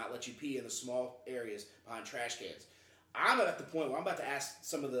woods to not let you pee in the small areas behind trash cans. I'm at the point where I'm about to ask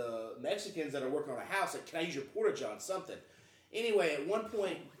some of the Mexicans that are working on a house, can I use your porta-john, something. Anyway, at one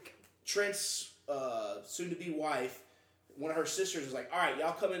point, Trent's soon-to-be wife, one of her sisters was like, all right,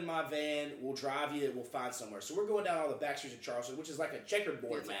 y'all come in my van, we'll drive you, we'll find somewhere. So we're going down all the back streets of Charleston, which is like a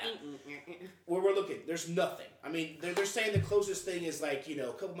checkerboard map, where we're looking. There's nothing. I mean, they're saying the closest thing is a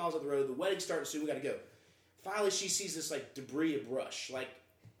couple miles up the road. The wedding's starting soon, we got to go. Finally, she sees this debris and brush,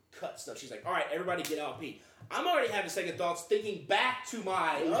 cut stuff. She's like, all right, everybody get out and pee. I'm already having second thoughts, thinking back to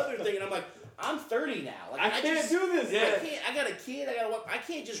my other thing, and I'm like, I'm 30 now. I can't do this. Yeah. I got a kid. I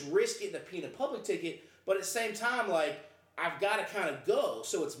can't just risk getting a pee in a public ticket. But at the same time, I've got to kind of go.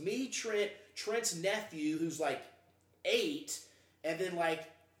 So it's me, Trent's nephew, who's 8, and then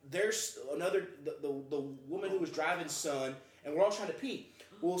there's another the woman who was driving son, and we're all trying to pee.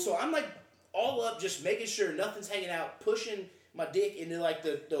 Well, so I'm all up, just making sure nothing's hanging out, pushing my dick into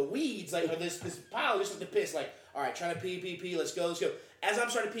the weeds, or this pile, just the piss. All right, trying to pee, let's go. As I'm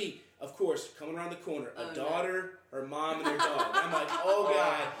starting to pee, Of course, coming around the corner, a Oh, daughter, her mom, and their dog. And I'm like, oh,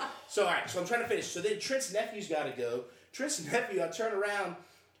 God. So, all right, so I'm trying to finish. So then Trent's nephew's got to go. Trent's nephew, I turn around.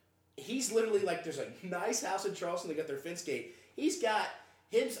 He's literally like, there's a nice house in Charleston. They got their fence gate. He's got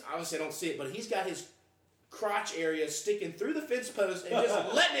his, obviously I don't see it, but he's got his crotch area sticking through the fence post and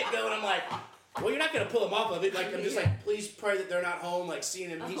just letting it go. And I'm like, well, you're not going to pull him off of it. Like, I'm just like, please pray that they're not home. Like, seeing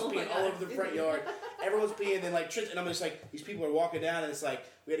him, he's peeing all over the front yard. Everyone's peeing. Then, like, Trent, and I'm just like, these people are walking down, and it's like,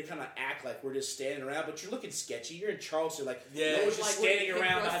 we had to kind of act like we're just standing around. But you're looking sketchy. You're in Charleston. Like, no one's just standing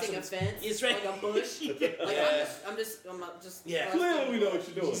around behind a fence, it's right. like a bush. Like, I'm just. Clearly we know what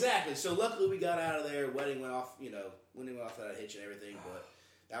you're doing. Exactly. So, luckily, we got out of there. Wedding went off, went off without a hitch and everything. But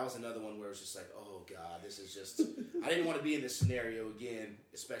that was another one where it was just like, oh, God, this is just... I didn't want to be in this scenario again,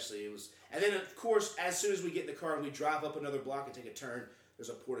 especially it was... And then, of course, as soon as we get in the car and we drive up another block and take a turn, there's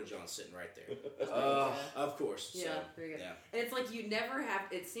a Porta-John sitting right there. Of course. Yeah, so, very good. Yeah. And it's like you never have...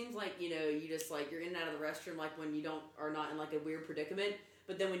 It seems like, you just like, you're in and out of the restroom like when you are not in like a weird predicament.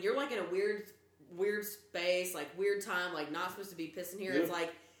 But then when you're like in a weird space, like weird time, like not supposed to be pissing here, it's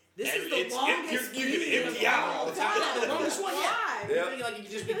like... This is the longest you can empty out all the time. The longest one, yeah. Why? You're thinking like you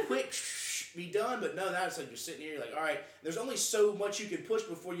could just be quick, be done, but no, now it's like you're sitting here, you're like, all right, there's only so much you can push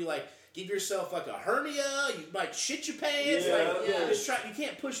before you like give yourself like a hernia, you might shit your pants, just try. You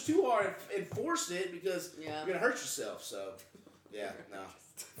can't push too hard and force it because you're gonna hurt yourself. So, yeah, no.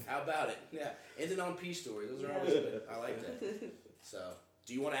 How about it? Yeah, ending on pee stories. Those are always good. I like that. So,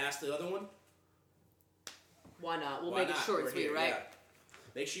 do you want to ask the other one? Why not? We'll make it short and sweet, right? Yeah.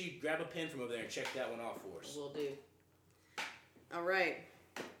 Make sure you grab a pen from over there and check that one off for us. Will do. All right.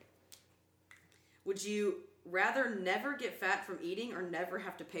 Would you rather never get fat from eating or never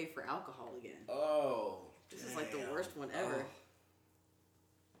have to pay for alcohol again? Oh. This is like the worst one ever.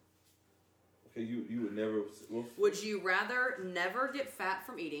 Okay, you would never... Well, would you rather never get fat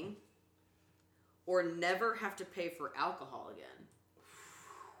from eating or never have to pay for alcohol again?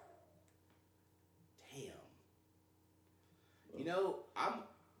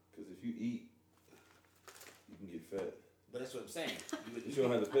 Because if you eat, you can get fat. But that's what I'm saying. You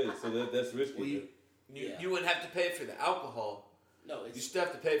don't have to pay, so that's risky. You wouldn't have to pay for the alcohol. No, you still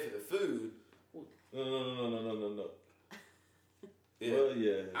have to pay for the food. No. Yeah. Well,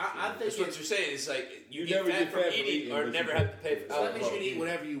 yeah. I think that's what you're saying. It's like you never get fat from eating or never have to pay for alcohol. So that means you can eat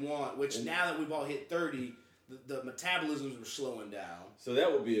whatever you want, which now that we've all hit 30, the metabolisms are slowing down. So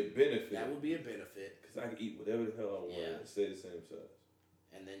that would be a benefit. That would be a benefit. Because I can eat whatever the hell I want and stay the same size.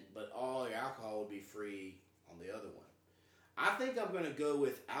 And then, but all your alcohol would be free on the other one. I think I'm going to go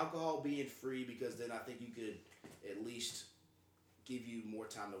with alcohol being free because then I think you could at least give you more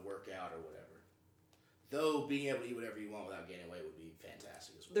time to work out or whatever. Though being able to eat whatever you want without gaining weight would be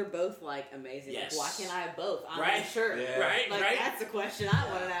fantastic as well. They're both like amazing. Like, why can't I have both? I'm right? not sure. Yeah. Right? Like, right? That's the question I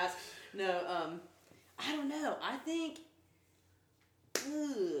want to ask. No, I don't know. I think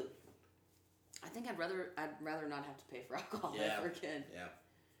I'd rather not have to pay for alcohol ever again. Yeah.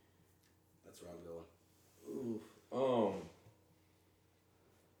 That's where I'm going.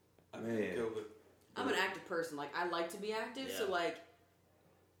 I'm an active person. Like, I like to be active, so like.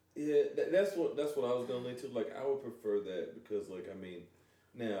 Yeah, that's what I was gonna lean to. Like, I would prefer that because, like, I mean,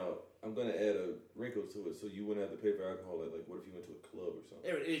 now I'm gonna add a wrinkle to it, so you wouldn't have to pay for alcohol. Like, what if you went to a club or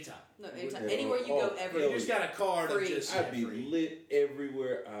something? Anytime. No, anytime. Anywhere you go, ever. You just got a card of just. I'd be lit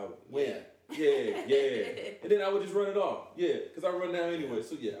everywhere I went. Yeah. And then I would just run it off. Yeah, because I run now anyway.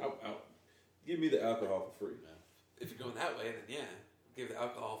 So yeah, I'll give me the alcohol for free. If you're going that way, then give the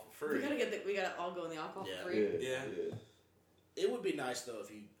alcohol for free. We gotta all go in the alcohol for free. Yeah. It would be nice though if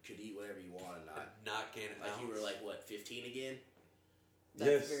you could eat whatever you want and not gain an ounce. You were like 15 again.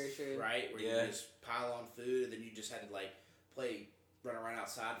 That's very true. Right, where you just pile on food and then you just had to like run around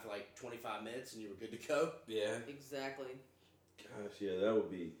outside for like 25 minutes and you were good to go. Yeah, exactly. Gosh, yeah, that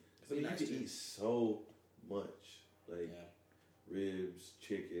would be. Because I mean, you can eat so much, like ribs,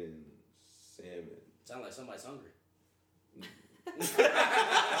 chicken, salmon. Sound like somebody's hungry.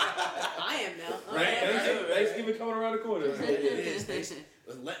 I am now. Right? Thanksgiving coming around the corner. It is.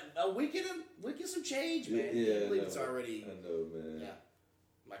 We get some change, man. I can't believe it's already. I know, man.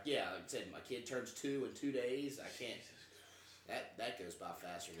 Like I said, my kid turns 2 in 2 days. I can't. That goes by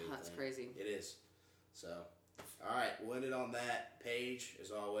faster. That's crazy. It is. So, all right, we'll end it on that. Paige,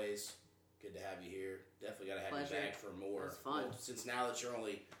 as always, good to have you here. Definitely got to have you back for more. It's fun. Well, since now that you're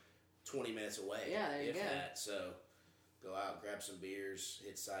only 20 minutes away. Yeah, there you go. So, go out, grab some beers,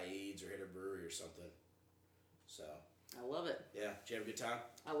 hit Saeed's or hit a brewery or something. So. I love it. Yeah. Did you have a good time?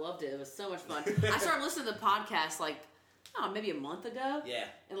 I loved it. It was so much fun. I started listening to the podcast like maybe a month ago. Yeah.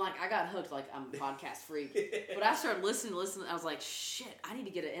 And like I got hooked, like I'm a podcast freak. But I started listening. I was like, shit, I need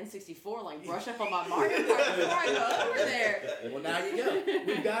to get an N64, like brush up on my Mario Kart before I go over there. Well, now you go.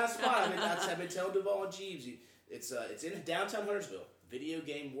 We've got a spot. I've been telling Duvall and Jeebs, it's in downtown Huntersville, Video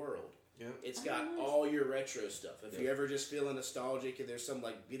Game World. Yeah. It's got all your retro stuff. If you're ever just feeling nostalgic and there's some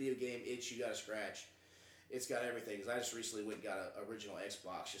like video game itch you got to scratch, it's got everything. Because I just recently went and got an original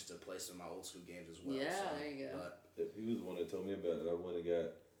Xbox just to play some of my old school games as well. Yeah, so, there you go. He was the one that told me about it. I went and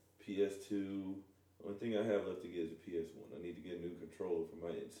got PS2. Only thing I have left to get is a PS1. I need to get a new controller for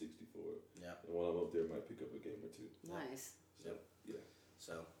my N64. Yeah. And while I'm up there, I might pick up a game or two. Nice. So, yeah.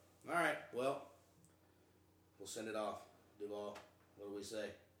 So, all right. Well, we'll send it off. Duvall, what do we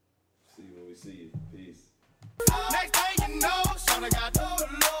say? See you when we see you. Peace. Next thing you know, son, I got